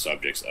on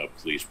subjects of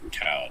police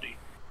brutality,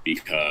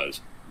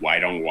 because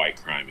white on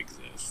white crime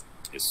exists,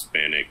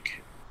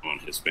 Hispanic on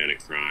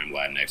Hispanic crime,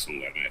 Latinx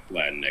on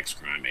Latinx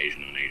crime,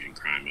 Asian on Asian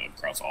crime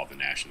across all the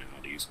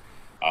nationalities.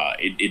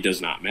 It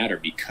does not matter,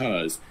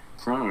 because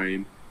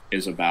crime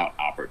is about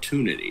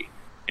opportunity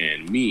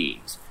and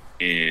means.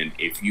 And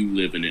if you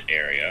live in an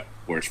area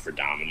where it's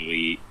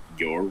predominantly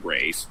your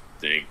race,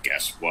 then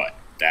guess what?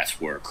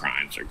 That's where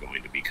crimes are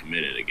going to be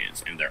committed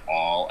against. And they're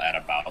all at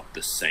about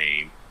the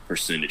same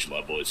percentage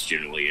level. It's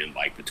generally in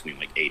between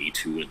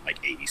 82 and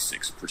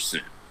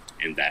 86%.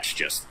 And that's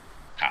just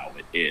how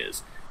it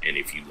is. And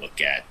if you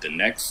look at the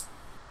next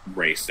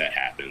race that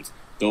happens,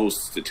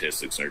 those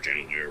statistics are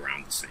generally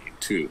around the same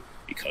too,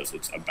 because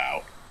it's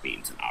about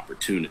means and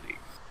opportunity.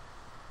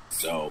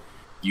 So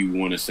you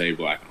want to say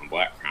black on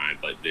black crime,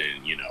 but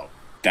then,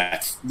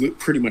 that's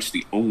pretty much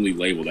the only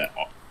label that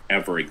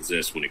ever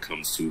exists when it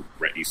comes to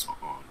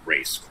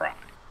race crime.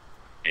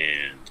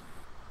 And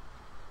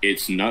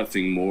it's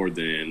nothing more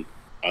than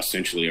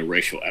essentially a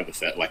racial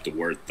epithet, like the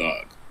word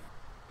thug.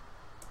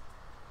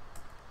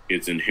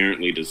 It's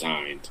inherently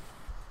designed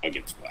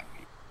against black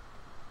people.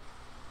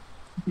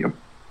 Yep.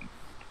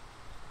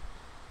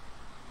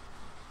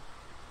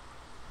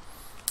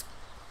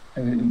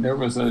 And there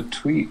was a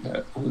tweet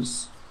that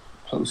was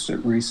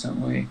posted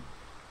recently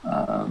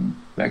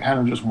that kind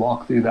of just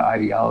walked through the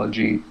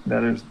ideology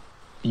that is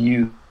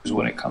used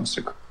when it comes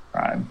to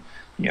crime.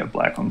 You have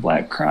black on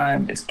black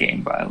crime, it's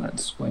gang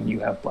violence. When you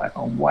have black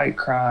on white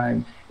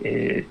crime,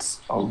 it's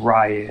a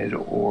riot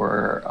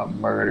or a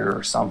murder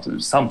or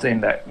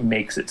something that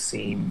makes it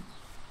seem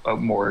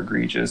more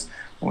egregious.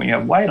 When you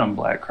have white on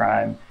black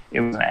crime, it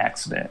was an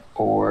accident,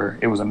 or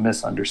it was a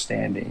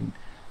misunderstanding,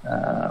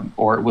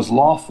 or it was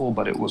lawful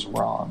but it was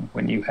wrong.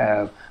 When you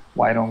have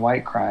white on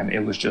white crime,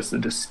 it was just a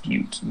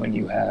dispute. When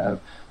you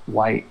have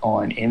white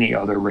on any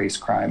other race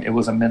crime, it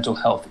was a mental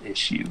health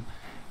issue.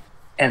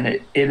 And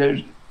it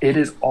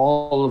is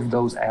all of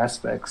those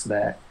aspects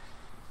that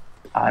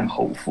I'm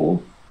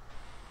hopeful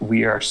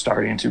we are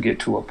starting to get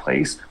to a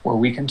place where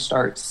we can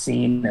start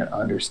seeing and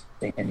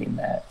understanding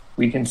that.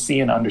 We can see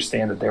and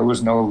understand that there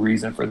was no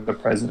reason for the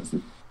President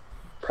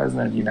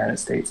of the United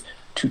States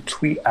to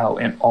tweet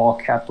out in all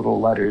capital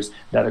letters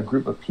that a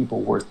group of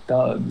people were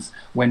thugs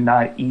when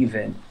not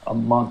even a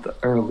month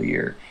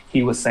earlier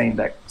he was saying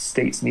that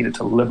states needed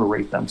to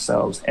liberate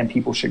themselves and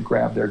people should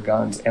grab their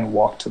guns and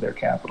walk to their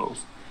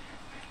capitals.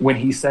 When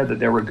he said that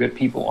there were good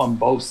people on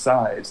both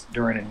sides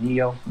during a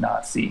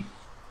neo-Nazi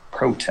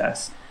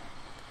protest.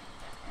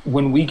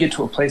 When we get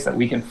to a place that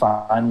we can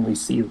finally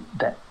see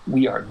that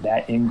we are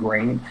that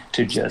ingrained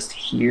to just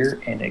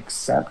hear and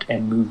accept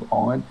and move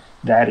on,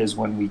 that is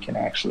when we can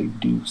actually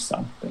do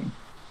something.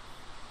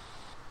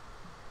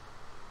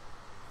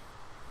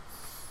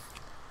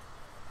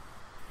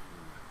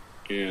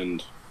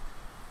 And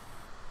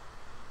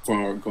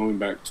for going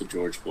back to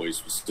George Floyd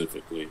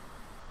specifically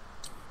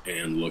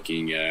and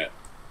looking at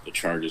the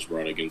charges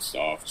brought against the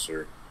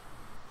officer,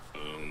 I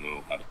don't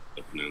know how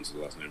to pronounce his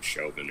last name,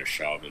 Chauvin or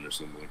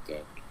something like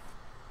that.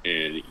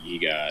 And he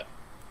got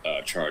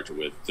charged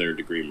with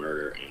third-degree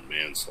murder and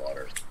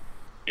manslaughter.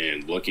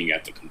 And looking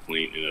at the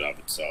complaint in and of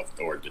itself,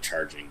 or the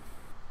charging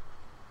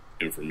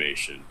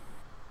information,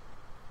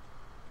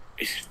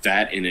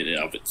 that in and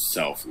of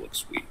itself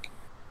looks weak.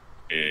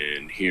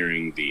 And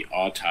hearing the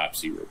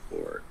autopsy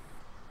report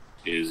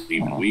is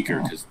even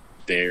weaker because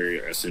they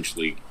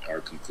essentially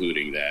are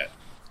concluding that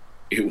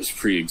it was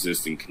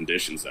pre-existing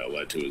conditions that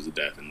led to his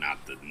death and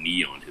not the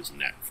knee on his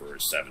neck for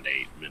 7 to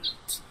 8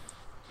 minutes.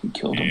 He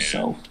killed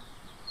himself.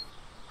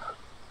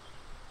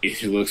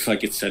 It looks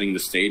like it's setting the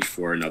stage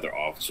for another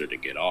officer to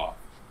get off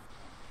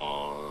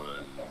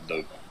on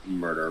the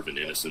murder of an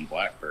innocent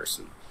black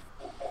person.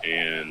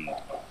 And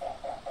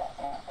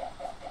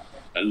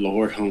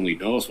Lord only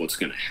knows what's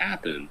going to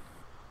happen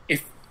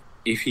if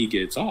he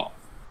gets off.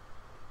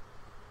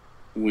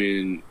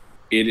 When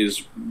it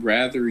is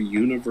rather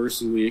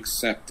universally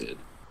accepted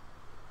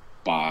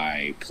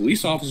by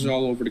police officers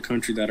all over the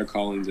country that are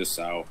calling this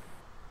out,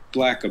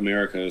 Black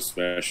America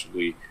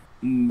especially,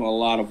 a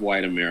lot of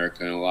white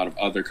America, and a lot of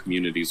other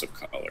communities of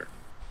color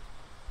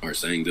are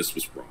saying this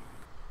was wrong.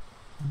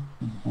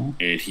 Mm-hmm.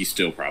 And he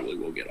still probably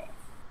will get off.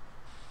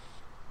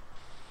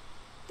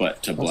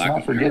 But to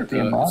Black America,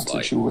 the Ahmaud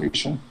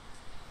situation.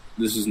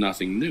 This is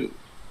nothing new.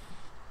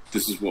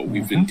 This is what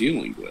we've been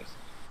dealing with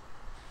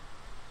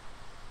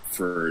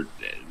for,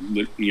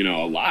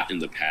 a lot in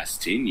the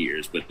past 10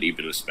 years, but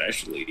even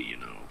especially,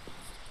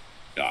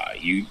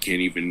 you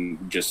can't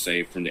even just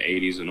say from the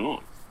 80s and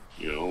on.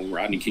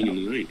 Rodney King in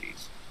the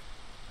 90s.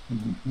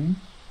 Mm-hmm.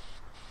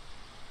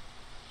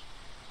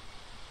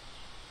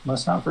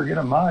 Let's not forget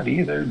Ahmaud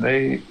either.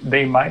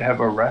 They might have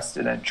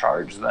arrested and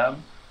charged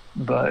them,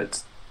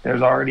 but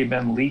there's already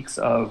been leaks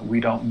of we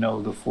don't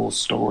know the full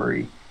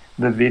story.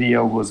 The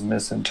video was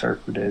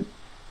misinterpreted.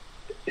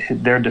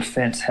 Their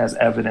defense has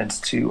evidence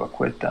to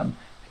acquit them.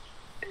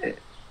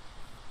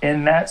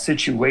 In that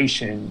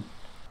situation,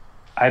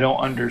 I don't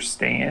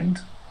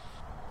understand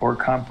or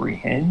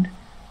comprehend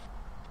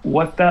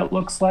what that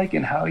looks like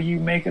and how you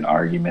make an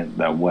argument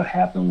that what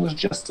happened was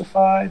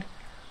justified.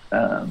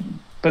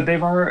 But they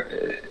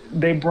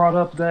brought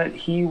up that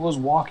he was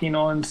walking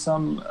on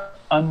some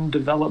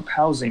undeveloped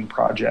housing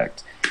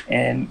project,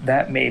 and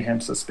that made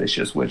him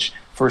suspicious, which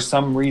for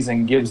some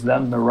reason gives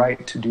them the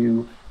right to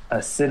do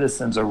a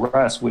citizen's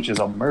arrest, which is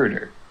a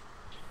murder.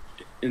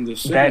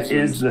 That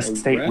is the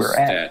state we're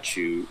at.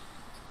 Statute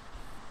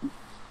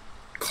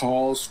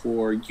calls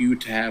for you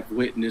to have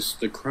witnessed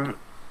the crime.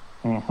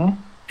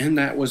 Mm-hmm. And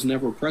that was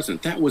never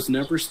present. That was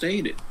never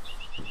stated.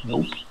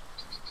 Nope.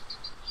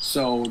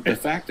 So the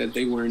fact that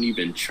they weren't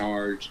even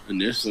charged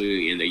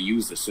initially and they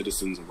used the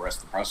citizen's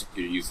arrest, the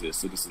prosecutor used the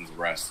citizen's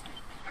arrest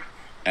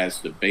as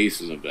the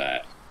basis of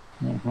that,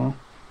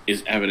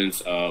 is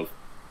evidence of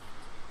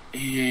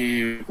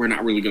we're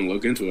not really going to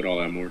look into it all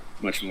that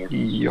much more.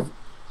 Yep.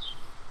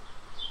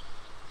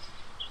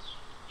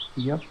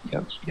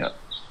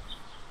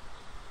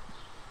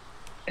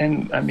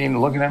 And I mean,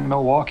 looking at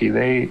Milwaukee,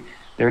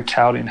 they're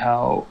touting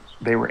how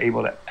they were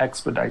able to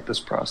expedite this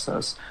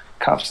process.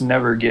 Cops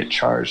never get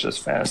charged as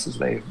fast as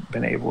they've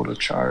been able to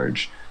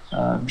charge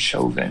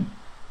Chauvin.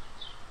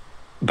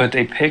 But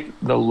they pick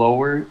the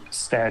lower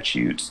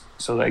statutes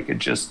so they could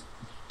just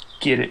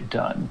get it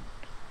done.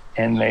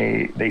 And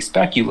they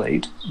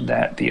speculate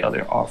that the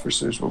other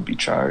officers will be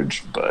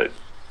charged, but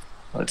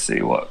let's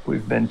see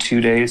we've been 2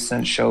 days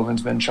since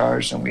Chauvin's been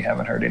charged and we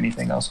haven't heard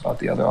anything else about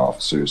the other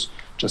officers.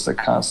 Just a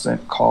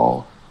constant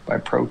call by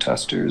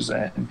protesters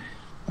and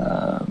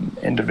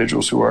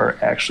individuals who are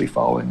actually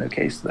following the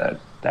case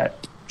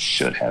that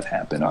should have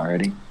happened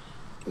already.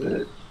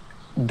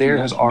 There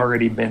has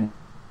already been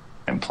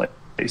in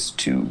place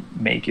to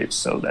make it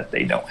so that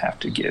they don't have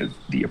to give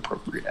the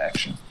appropriate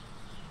action.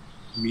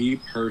 Me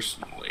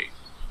personally,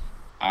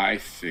 I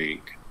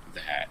think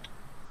that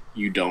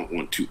you don't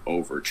want to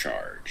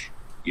overcharge.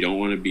 You don't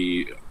want to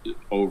be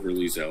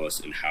overly zealous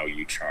in how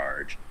you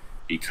charge,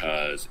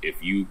 because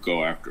if you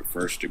go after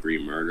first-degree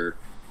murder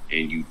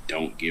and you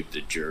don't give the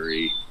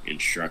jury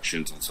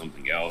instructions on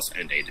something else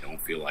and they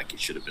don't feel like it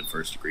should have been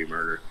first-degree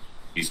murder,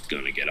 he's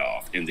going to get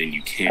off. And then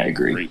you can't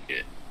bring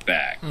it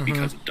back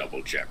because of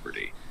double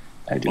jeopardy.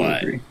 I do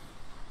agree.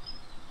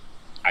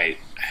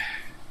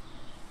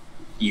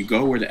 you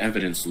go where the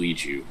evidence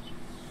leads you.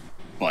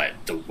 But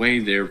the way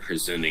they're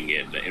presenting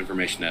it, the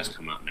information that's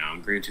come out now,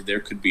 and granted, there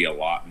could be a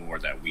lot more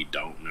that we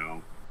don't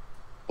know,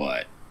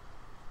 but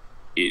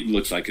it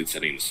looks like it's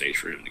setting the stage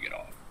for him to get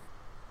off.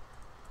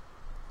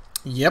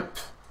 Yep.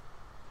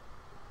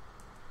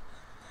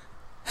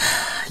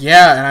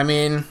 Yeah, and I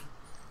mean,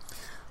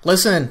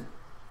 listen,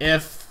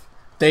 if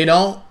they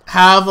don't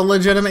have a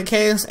legitimate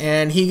case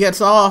and he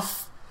gets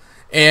off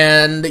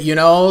and, you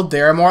know,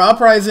 there are more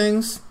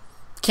uprisings,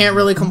 can't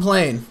really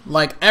complain.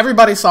 Like,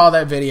 everybody saw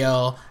that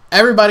video.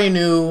 Everybody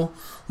knew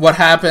what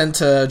happened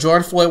to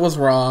George Floyd was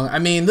wrong. I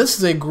mean, this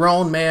is a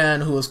grown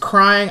man who is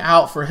crying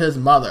out for his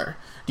mother.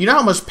 Do you know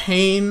how much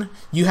pain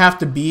you have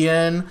to be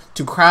in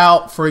to cry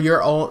out for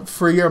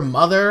your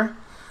mother?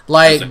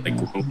 Like, that's a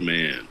grown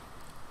man.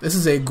 This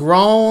is a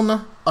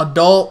grown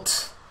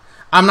adult.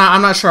 I'm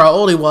not sure how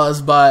old he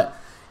was, but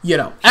you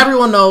know,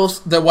 everyone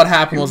knows that what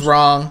happened was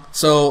wrong.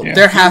 So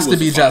there has to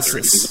be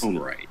justice. In his own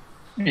right.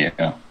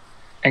 Yeah,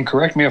 and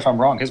correct me if I'm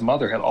wrong. His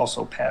mother had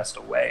also passed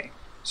away,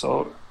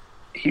 so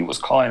he was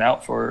calling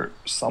out for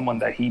someone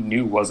that he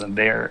knew wasn't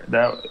there.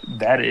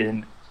 That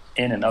in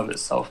and of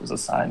itself is a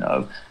sign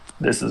of,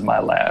 this is my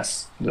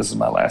last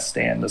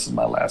stand. This is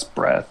my last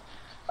breath.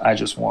 I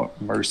just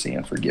want mercy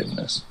and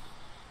forgiveness.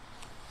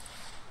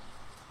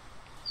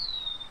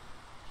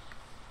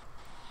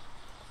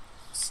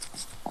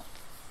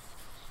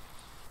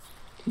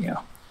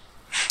 Yeah.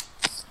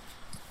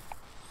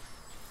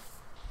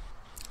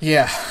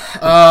 Yeah.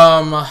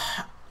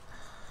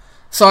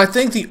 So I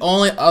think the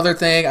only other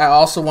thing I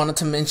also wanted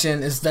to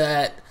mention is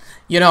that,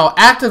 you know,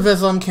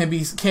 activism can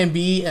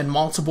be in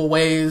multiple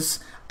ways.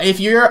 If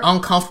you're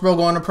uncomfortable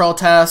going to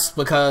protests,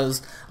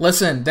 because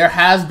listen, there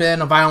has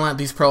been a violent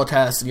these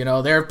protests. You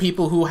know, there are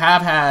people who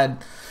have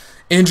had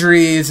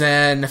injuries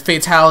and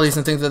fatalities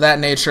and things of that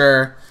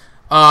nature.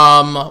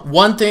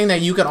 One thing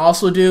that you can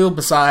also do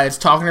besides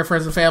talking to your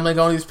friends and family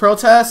going to these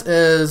protests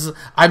is,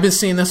 I've been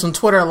seeing this on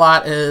Twitter a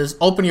lot, is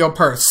open your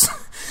purse.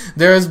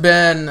 There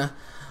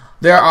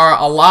are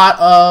a lot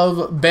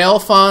of bail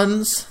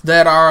funds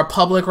that are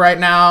public right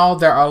now.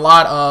 There are a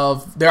lot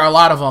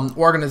of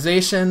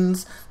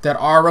organizations that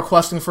are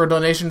requesting for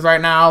donations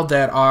right now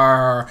that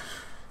are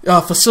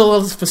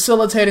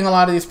facilitating a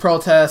lot of these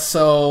protests.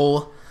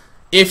 So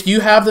if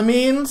you have the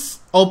means,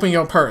 open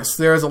your purse.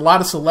 There's a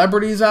lot of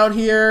celebrities out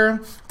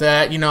here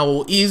that, you know,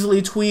 will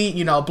easily tweet,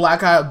 you know,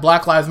 Black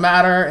Lives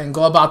Matter and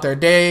go about their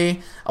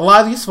day. A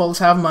lot of these folks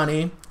have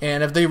money,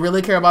 and if they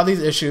really care about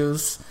these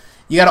issues,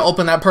 you got to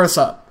open that purse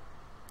up.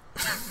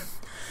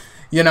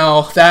 You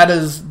know, that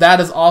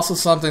is also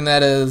something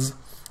that is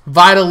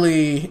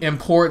vitally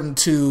important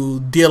to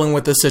dealing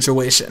with this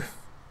situation.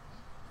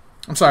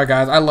 I'm sorry,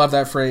 guys. I love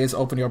that phrase,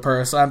 open your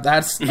purse.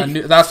 That's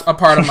a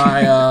part of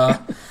my...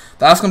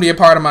 That's going to be a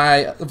part of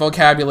my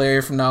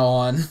vocabulary from now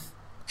on.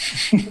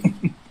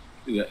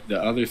 The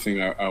other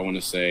thing I want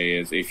to say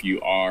is, if you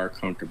are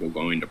comfortable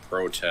going to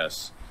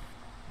protests,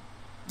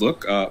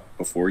 look up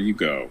before you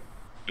go.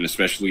 And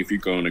especially if you're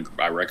going to,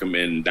 I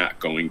recommend not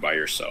going by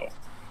yourself.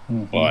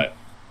 Mm-hmm. But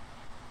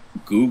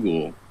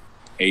Google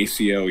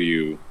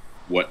ACLU,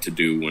 what to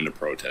do when to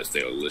protest.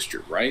 They'll list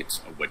your rights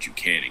of what you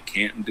can and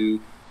can't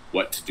do,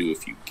 what to do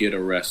if you get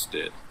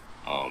arrested.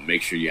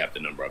 Make sure you have the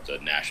number of the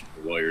National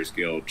Lawyers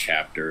Guild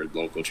chapter,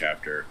 local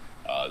chapter,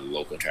 the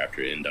local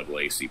chapter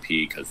NAACP,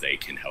 because they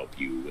can help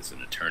you with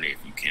an attorney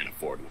if you can't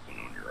afford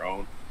one on your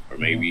own. Or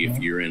maybe if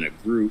you're in a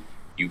group,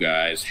 you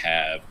guys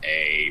have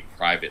a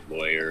private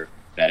lawyer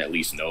that at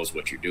least knows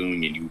what you're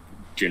doing, and you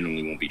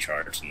generally won't be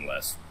charged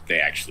unless they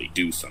actually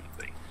do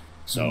something.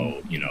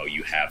 So, you know,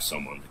 you have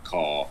someone to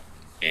call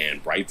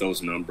and write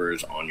those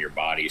numbers on your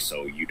body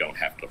so you don't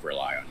have to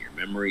rely on your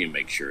memory, and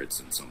make sure it's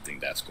in something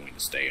that's going to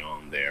stay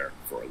on there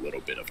for a little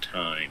bit of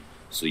time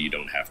so you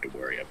don't have to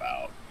worry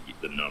about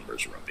the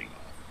numbers rubbing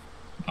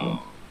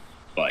off.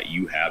 But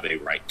you have a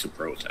right to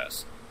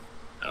protest,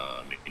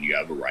 and you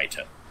have a right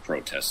to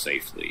protest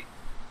safely.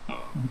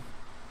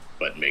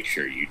 But make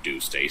sure you do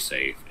stay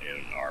safe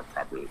and are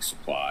properly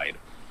supplied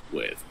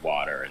with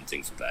water and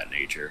things of that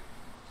nature,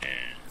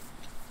 and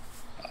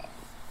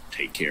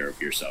take care of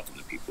yourself and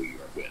the people you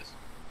are with.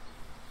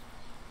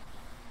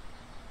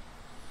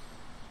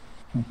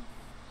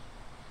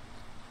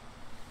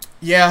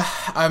 Yeah,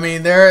 I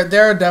mean, there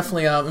are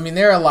definitely,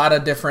 there are a lot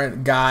of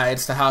different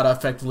guides to how to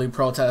effectively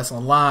protest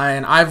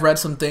online. I've read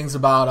some things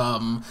about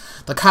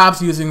the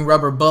cops using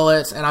rubber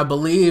bullets, and I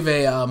believe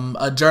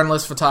a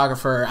journalist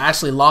photographer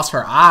actually lost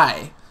her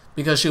eye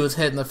because she was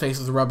hit in the face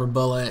with a rubber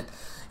bullet.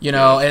 You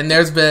know, and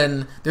there's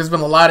been a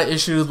lot of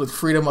issues with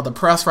freedom of the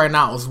press right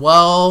now as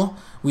well.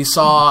 We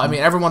saw,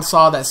 everyone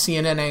saw that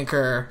CNN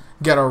anchor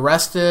get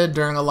arrested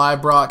during a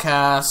live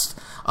broadcast.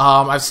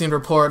 I've seen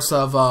reports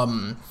of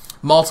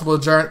multiple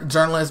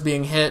journalists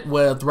being hit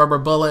with rubber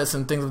bullets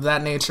and things of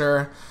that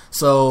nature.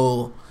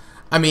 So,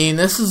 these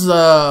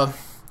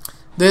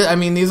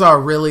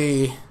are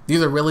really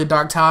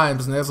dark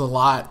times, and there's a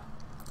lot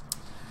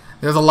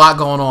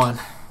going on.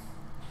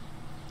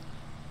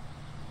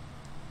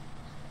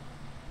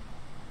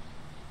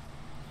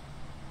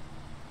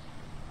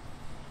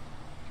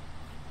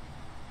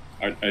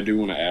 I do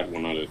want to add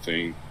one other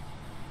thing.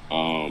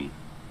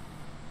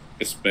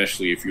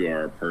 Especially if you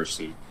are a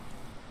person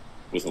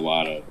with a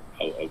lot of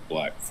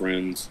black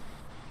friends,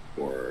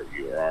 or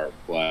you are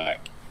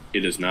black,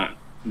 it is not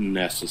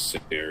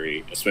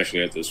necessary,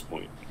 especially at this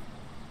point,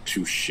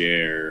 to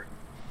share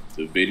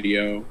the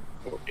video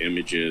or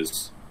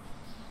images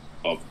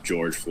of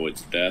George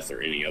Floyd's death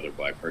or any other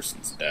black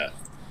person's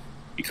death,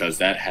 because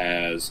that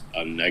has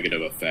a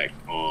negative effect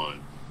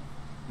on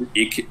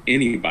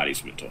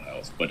anybody's mental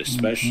health, but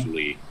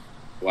especially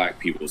black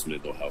people's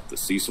mental health. To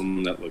see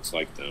someone that looks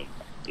like them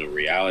and a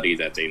reality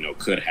that they know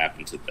could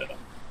happen to them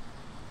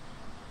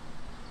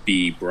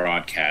be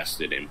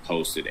broadcasted and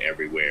posted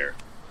everywhere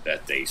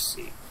that they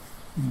see.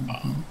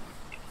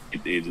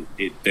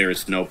 There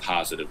is no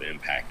positive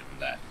impact on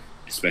that,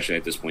 especially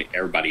at this point.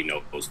 Everybody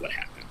knows what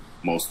happened.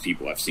 Most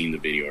people have seen the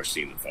video or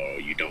seen the photo.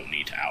 You don't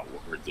need to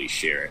outwardly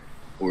share it.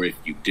 Or if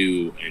you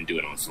do, and do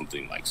it on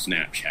something like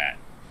Snapchat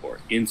or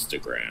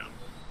Instagram,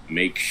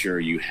 make sure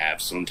you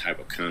have some type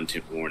of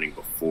content warning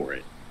before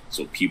it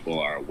so people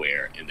are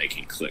aware and they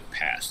can click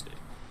past it.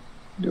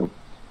 Yep.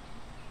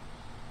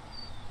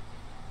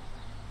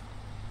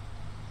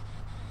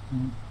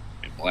 And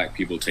black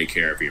people, take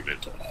care of your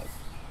mental health.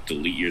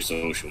 Delete your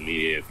social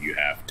media if you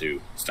have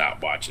to.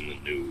 Stop watching the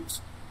news.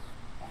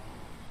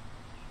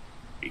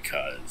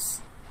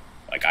 Because,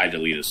 like, I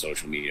deleted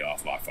social media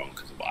off my phone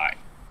because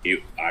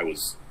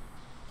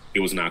it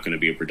was not going to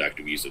be a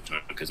productive use of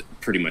time, because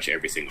pretty much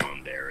everything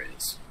on there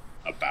is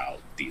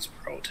about these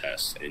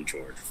protests and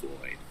George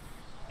Floyd.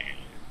 And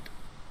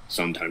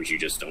sometimes you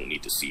just don't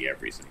need to see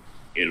everything.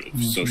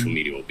 Social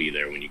media will be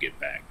there when you get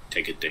back.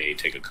 Take a day,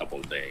 take a couple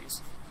of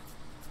days.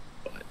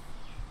 But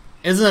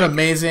isn't it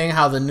amazing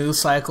how the news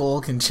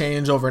cycle can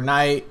change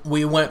overnight?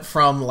 We went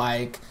from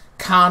like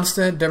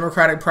constant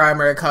Democratic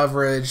primary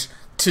coverage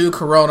to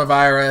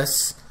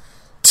coronavirus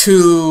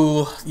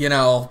to,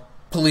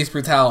 police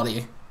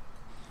brutality.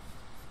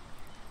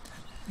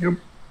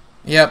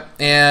 Yep.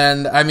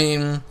 And I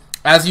mean,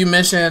 as you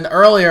mentioned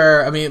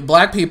earlier, I mean,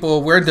 black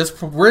people, we're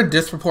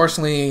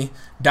disproportionately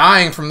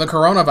dying from the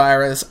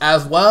coronavirus,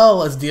 as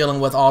well as dealing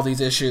with all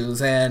these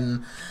issues.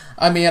 And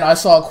I mean, I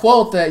saw a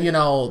quote that,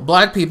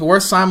 black people, we're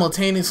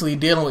simultaneously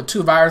dealing with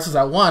two viruses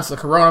at once, the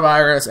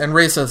coronavirus and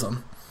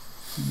racism.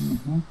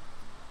 Mm-hmm.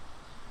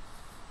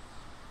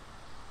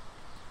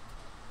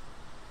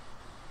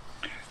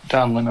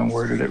 Don Lemon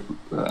worded it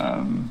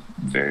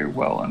very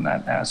well in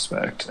that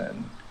aspect,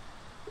 and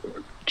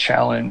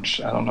challenge,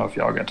 I don't know if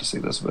y'all got to see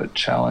this, but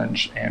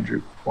challenge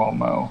Andrew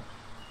Cuomo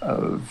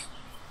of,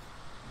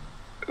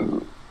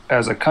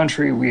 as a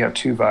country, we have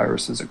two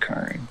viruses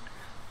occurring,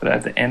 but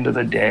at the end of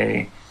the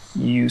day,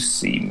 you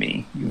see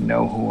me, you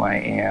know who I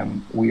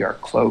am, we are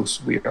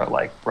close, we are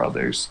like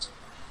brothers.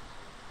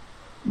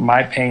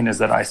 My pain is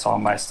that I saw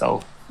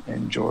myself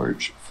in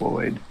George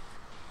Floyd.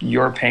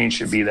 Your pain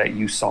should be that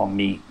you saw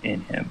me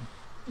in him.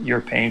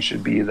 Your pain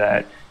should be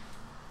that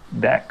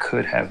that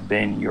could have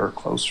been your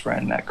close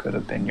friend, that could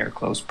have been your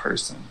close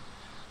person.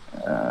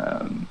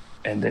 And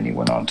then he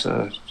went on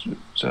to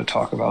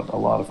talk about a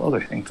lot of other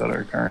things that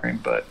are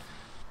occurring, but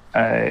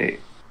I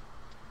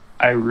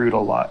root a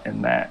lot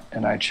in that,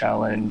 and I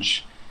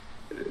challenge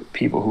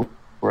people who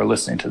are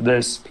listening to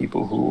this,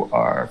 people who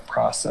are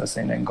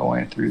processing and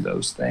going through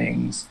those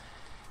things,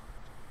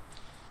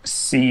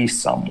 see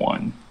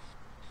someone,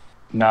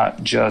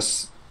 not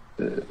just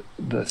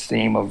the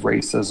theme of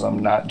racism,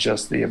 not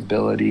just the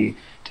ability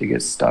to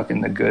get stuck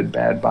in the good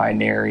bad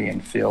binary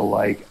and feel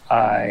like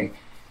I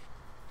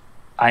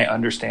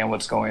understand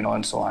what's going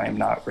on, so I am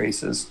not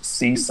racist.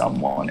 See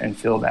someone and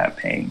feel that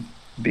pain,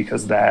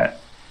 because that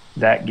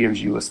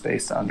gives you a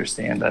space to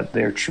understand that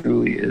there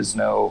truly is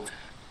no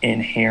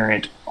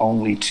inherent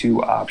only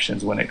two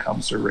options when it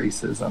comes to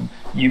racism.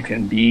 You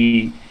can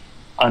be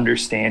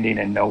understanding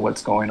and know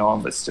what's going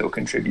on, but still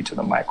contribute to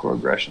the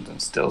microaggressions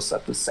and still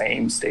set the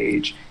same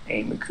stage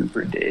Amy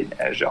Cooper did,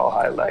 as y'all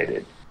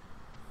highlighted.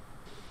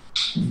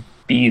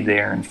 Be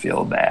there and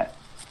feel that.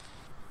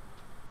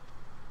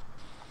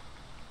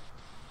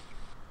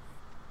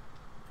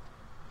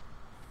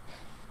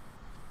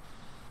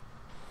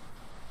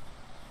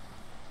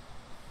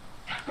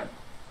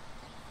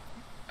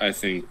 I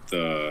think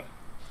the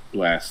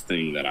last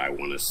thing that I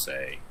want to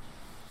say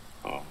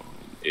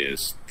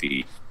is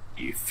the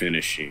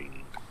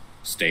finishing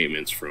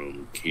statements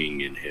from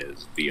King in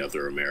his The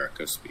Other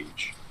America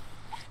speech.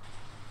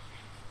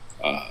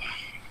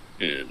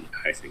 And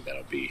I think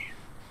that'll be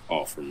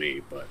all for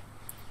me, but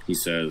he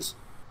says,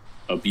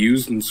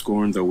 "Abused and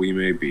scorned though we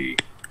may be,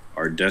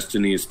 our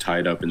destiny is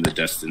tied up in the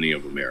destiny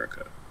of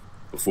America.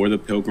 Before the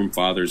Pilgrim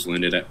Fathers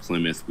landed at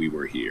Plymouth, we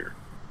were here.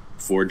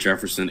 Before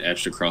Jefferson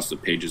etched across the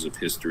pages of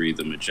history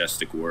the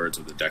majestic words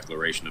of the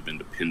Declaration of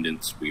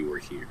Independence, we were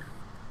here.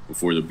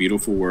 Before the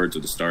beautiful words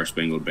of the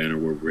Star-Spangled Banner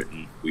were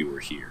written, we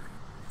were here.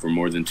 For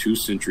more than 2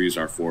 centuries,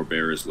 our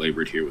forebears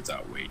labored here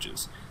without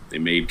wages. They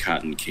made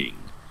cotton king.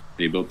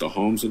 They built the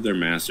homes of their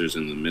masters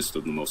in the midst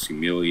of the most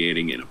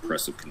humiliating and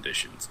oppressive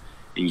conditions.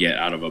 And yet,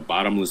 out of a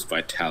bottomless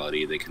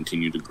vitality, they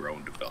continue to grow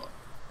and develop.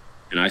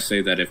 And I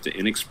say that if the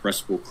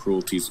inexpressible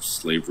cruelties of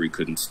slavery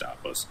couldn't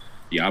stop us,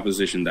 the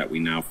opposition that we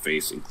now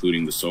face,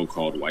 including the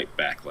so-called white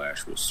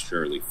backlash, will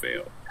surely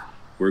fail.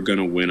 We're going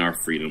to win our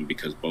freedom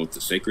because both the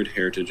sacred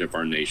heritage of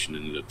our nation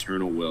and the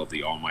eternal will of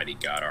the Almighty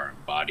God are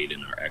embodied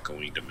in our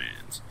echoing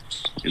demands.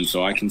 And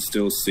so I can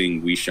still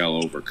sing, "We shall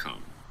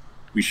overcome."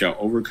 We shall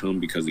overcome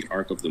because the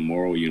arc of the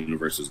moral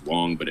universe is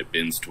long, but it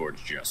bends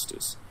towards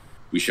justice.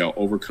 We shall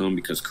overcome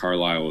because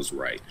Carlyle is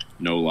right.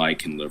 No lie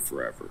can live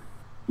forever.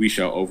 We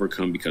shall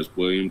overcome because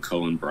William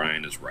Cullen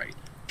Bryant is right.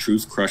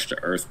 Truth crushed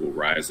to earth will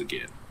rise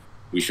again.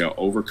 We shall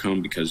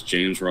overcome because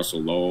James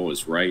Russell Lowell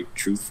is right.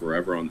 Truth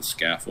forever on the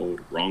scaffold,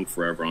 wrong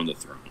forever on the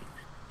throne.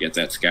 Yet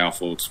that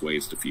scaffold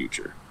sways the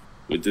future.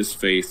 With this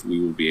faith, we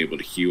will be able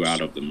to hew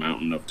out of the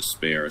mountain of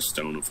despair a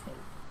stone of hope.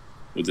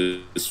 With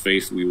this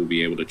faith, we will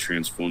be able to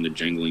transform the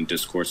jangling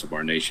discourse of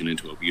our nation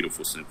into a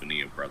beautiful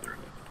symphony of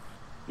brotherhood.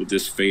 With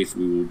this faith,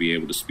 we will be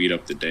able to speed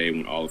up the day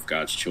when all of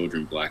God's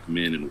children, black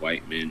men and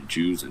white men,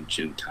 Jews and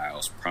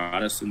Gentiles,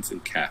 Protestants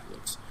and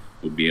Catholics,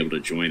 will be able to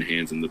join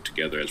hands and live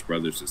together as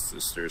brothers and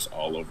sisters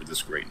all over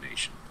this great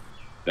nation.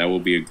 That will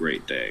be a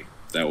great day.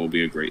 That will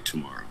be a great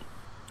tomorrow.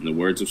 In the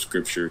words of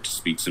Scripture, to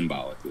speak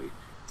symbolically,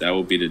 that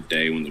will be the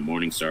day when the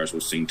morning stars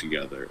will sing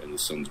together and the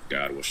sons of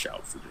God will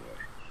shout for joy.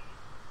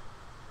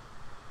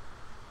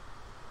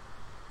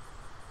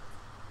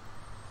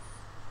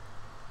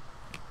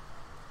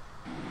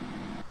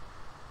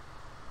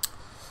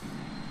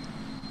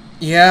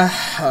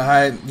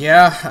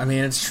 I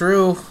mean, it's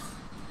true.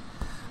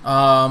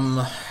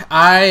 I'm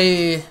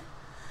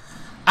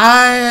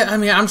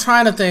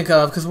trying to think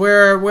of, because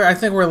I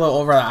think we're a little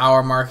over the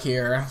hour mark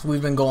here.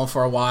 We've been going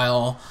for a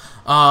while.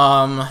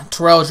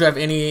 Terrell, do you have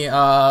any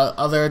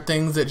other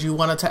things that you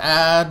wanted to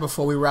add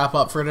before we wrap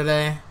up for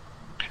today?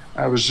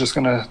 I was just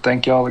going to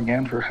thank y'all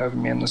again for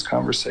having me in this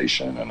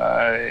conversation, and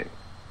I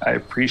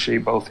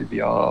appreciate both of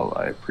y'all.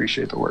 I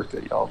appreciate the work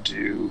that y'all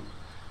do.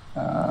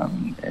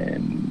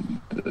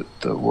 And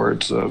the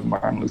words of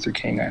Martin Luther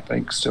King, I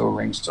think, still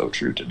ring so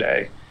true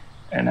today.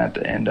 And at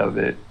the end of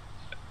it,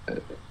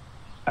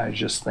 I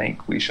just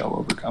think we shall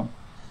overcome.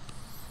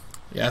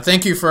 Yeah,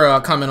 thank you for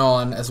coming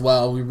on as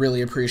well. We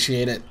really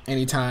appreciate it.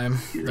 Anytime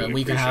that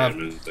we can have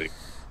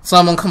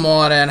someone come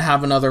on and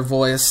have another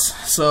voice.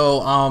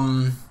 So,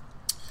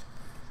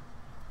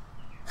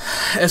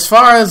 as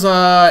far as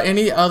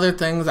any other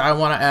things I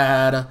want to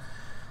add,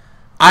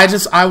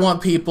 I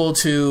want people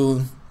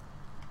to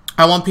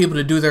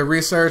do their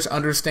research,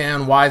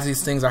 understand why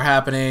these things are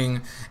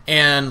happening,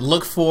 and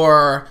look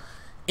for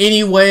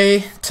any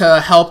way to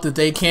help that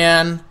they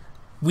can.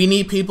 We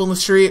need people in the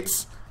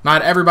streets.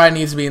 Not everybody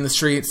needs to be in the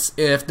streets.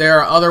 If there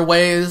are other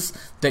ways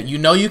that you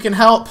know you can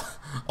help,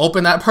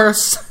 open that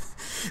purse,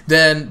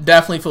 then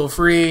definitely feel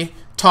free.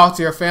 Talk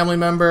to your family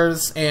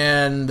members,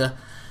 and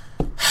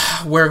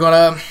we're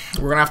gonna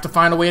have to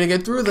find a way to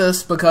get through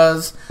this,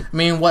 because, I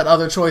mean, what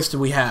other choice do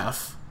we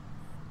have?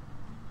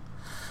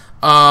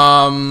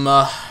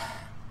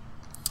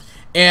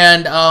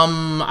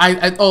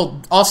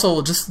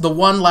 Also, just the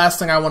one last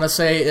thing I want to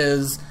say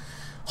is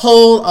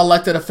hold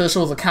elected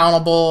officials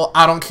accountable.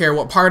 I don't care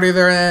what party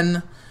they're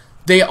in.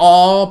 They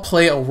all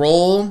play a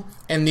role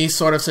in these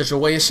sort of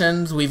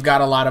situations. We've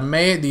got a lot of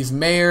these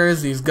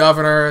mayors, these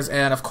governors,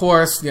 and of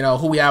course,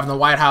 who we have in the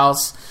White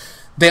House.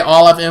 They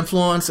all have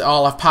influence. They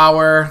all have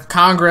power.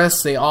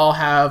 Congress, they all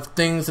have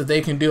things that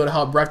they can do to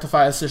help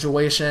rectify a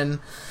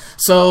situation.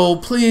 So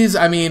please,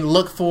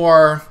 look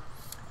for...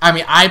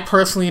 I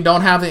personally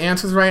don't have the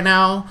answers right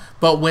now,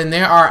 but when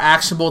there are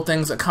actionable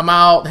things that come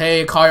out,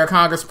 hey, call your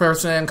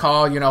congressperson,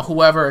 call,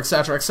 whoever,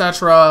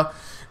 etc.,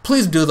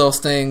 please do those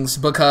things,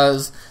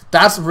 because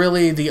that's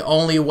really the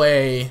only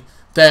way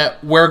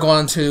that we're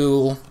going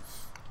to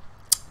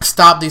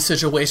stop these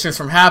situations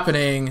from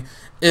happening,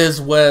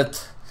 is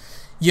with,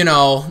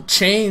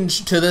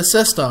 change to this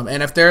system.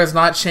 And if there is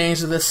not change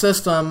to this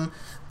system,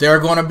 there are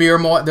going to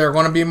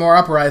be more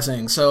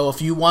uprisings. So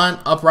if you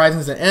want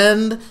uprisings to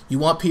end, you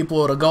want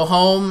people to go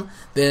home,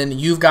 then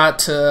you've got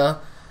to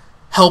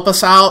help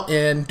us out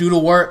and do the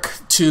work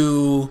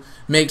to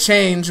make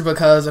change,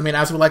 because,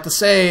 as we like to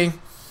say,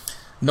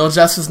 no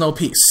justice, no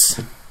peace.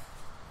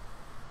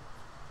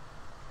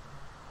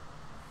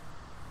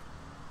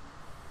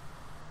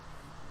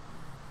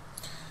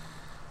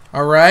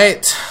 All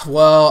right.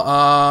 Well,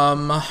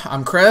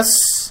 I'm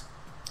Chris.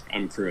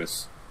 I'm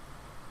Chris.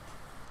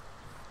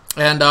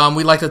 And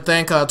we'd like to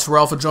thank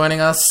Terrell for joining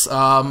us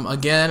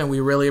again, and we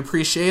really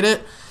appreciate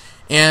it.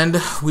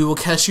 And we will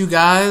catch you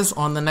guys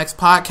on the next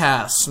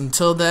podcast.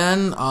 Until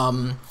then,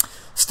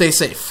 stay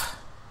safe.